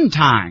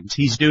sometimes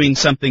He's doing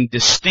something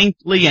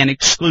distinctly and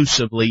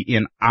exclusively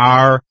in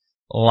our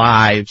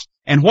lives.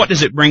 And what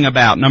does it bring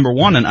about? Number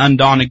one, an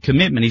undaunted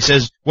commitment. He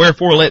says,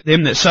 wherefore let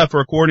them that suffer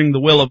according to the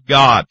will of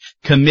God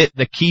commit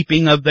the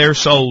keeping of their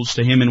souls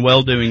to Him in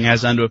well-doing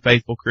as unto a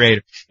faithful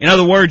Creator. In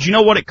other words, you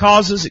know what it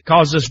causes? It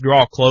causes us to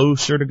draw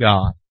closer to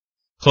God.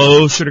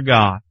 Closer to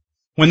God.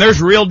 When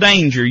there's real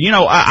danger, you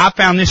know, I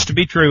found this to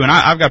be true, and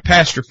I've got a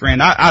pastor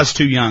friend. I was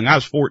too young. I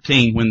was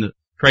 14 when the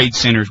trade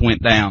centers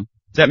went down.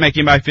 Does that make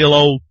anybody feel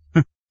old?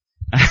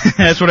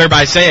 That's what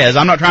everybody says.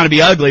 I'm not trying to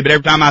be ugly, but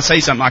every time I say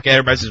something like that,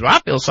 everybody says, well,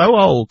 I feel so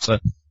old. So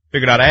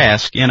figured I'd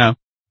ask, you know.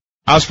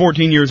 I was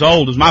 14 years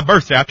old. It was my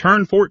birthday. I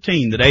turned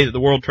 14 the day that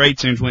the World Trade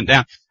Centers went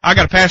down. I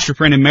got a pastor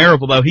friend in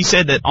Maryville, though. He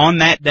said that on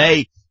that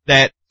day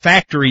that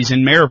factories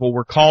in Maryville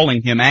were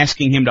calling him,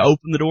 asking him to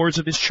open the doors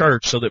of his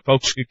church so that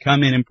folks could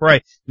come in and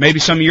pray. Maybe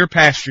some of your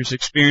pastors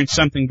experienced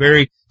something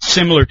very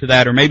similar to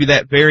that, or maybe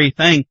that very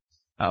thing.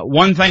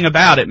 One thing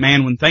about it,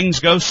 man, when things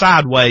go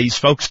sideways,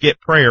 folks get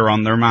prayer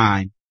on their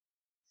mind.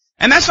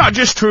 And that's not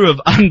just true of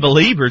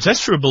unbelievers. That's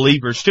true of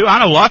believers too. I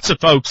know lots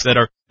of folks that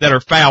are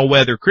foul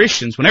weather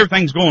Christians. When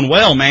everything's going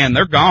well, man,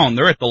 they're gone.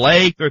 They're at the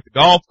lake. They're at the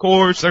golf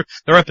course. They're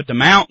up at the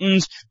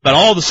mountains. But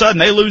all of a sudden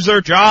they lose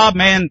their job,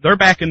 man, they're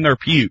back in their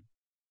pew.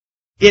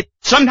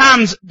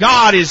 Sometimes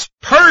God is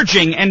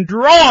purging and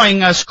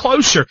drawing us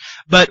closer.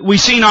 But we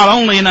see not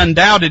only an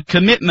undoubted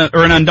commitment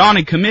or an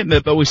undaunted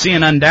commitment, but we see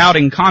an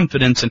undoubting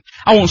confidence. And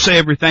I won't say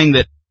everything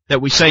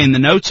that we say in the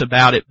notes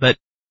about it, but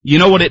you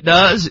know what it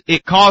does?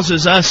 It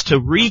causes us to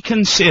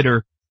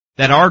reconsider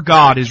that our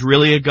God is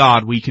really a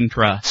God we can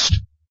trust.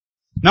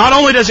 Not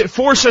only does it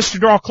force us to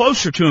draw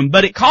closer to Him,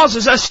 but it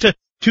causes us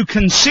to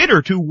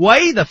consider, to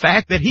weigh the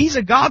fact that He's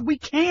a God we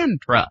can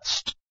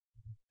trust.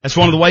 That's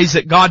one of the ways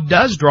that God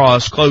does draw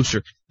us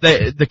closer.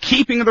 The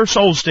keeping of their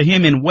souls to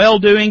Him in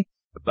well-doing,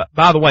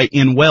 by the way,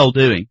 in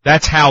well-doing.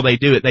 That's how they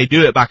do it. They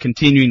do it by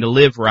continuing to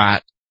live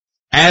right,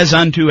 as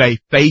unto a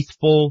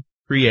faithful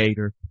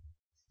Creator.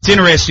 It's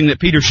interesting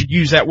that Peter should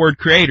use that word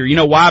Creator. You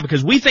know why?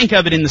 Because we think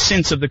of it in the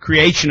sense of the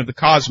creation of the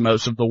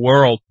cosmos, of the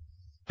world.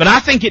 But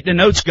I think it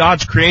denotes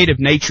God's creative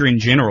nature in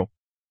general.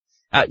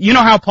 You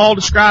know how Paul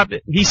described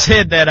it? He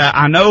said that,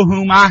 I know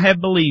whom I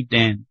have believed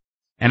in,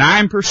 and I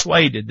am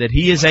persuaded that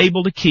He is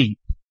able to keep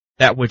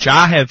that which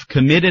I have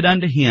committed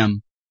unto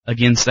Him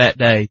against that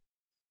day.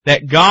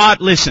 That God,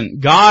 listen,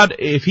 God,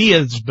 if He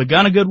has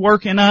begun a good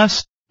work in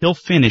us, He'll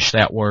finish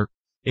that work.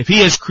 If He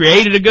has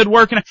created a good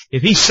work in us,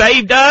 if He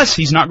saved us,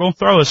 He's not going to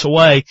throw us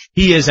away.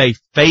 He is a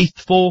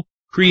faithful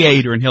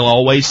Creator, and He'll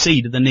always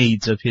see to the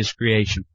needs of His creation.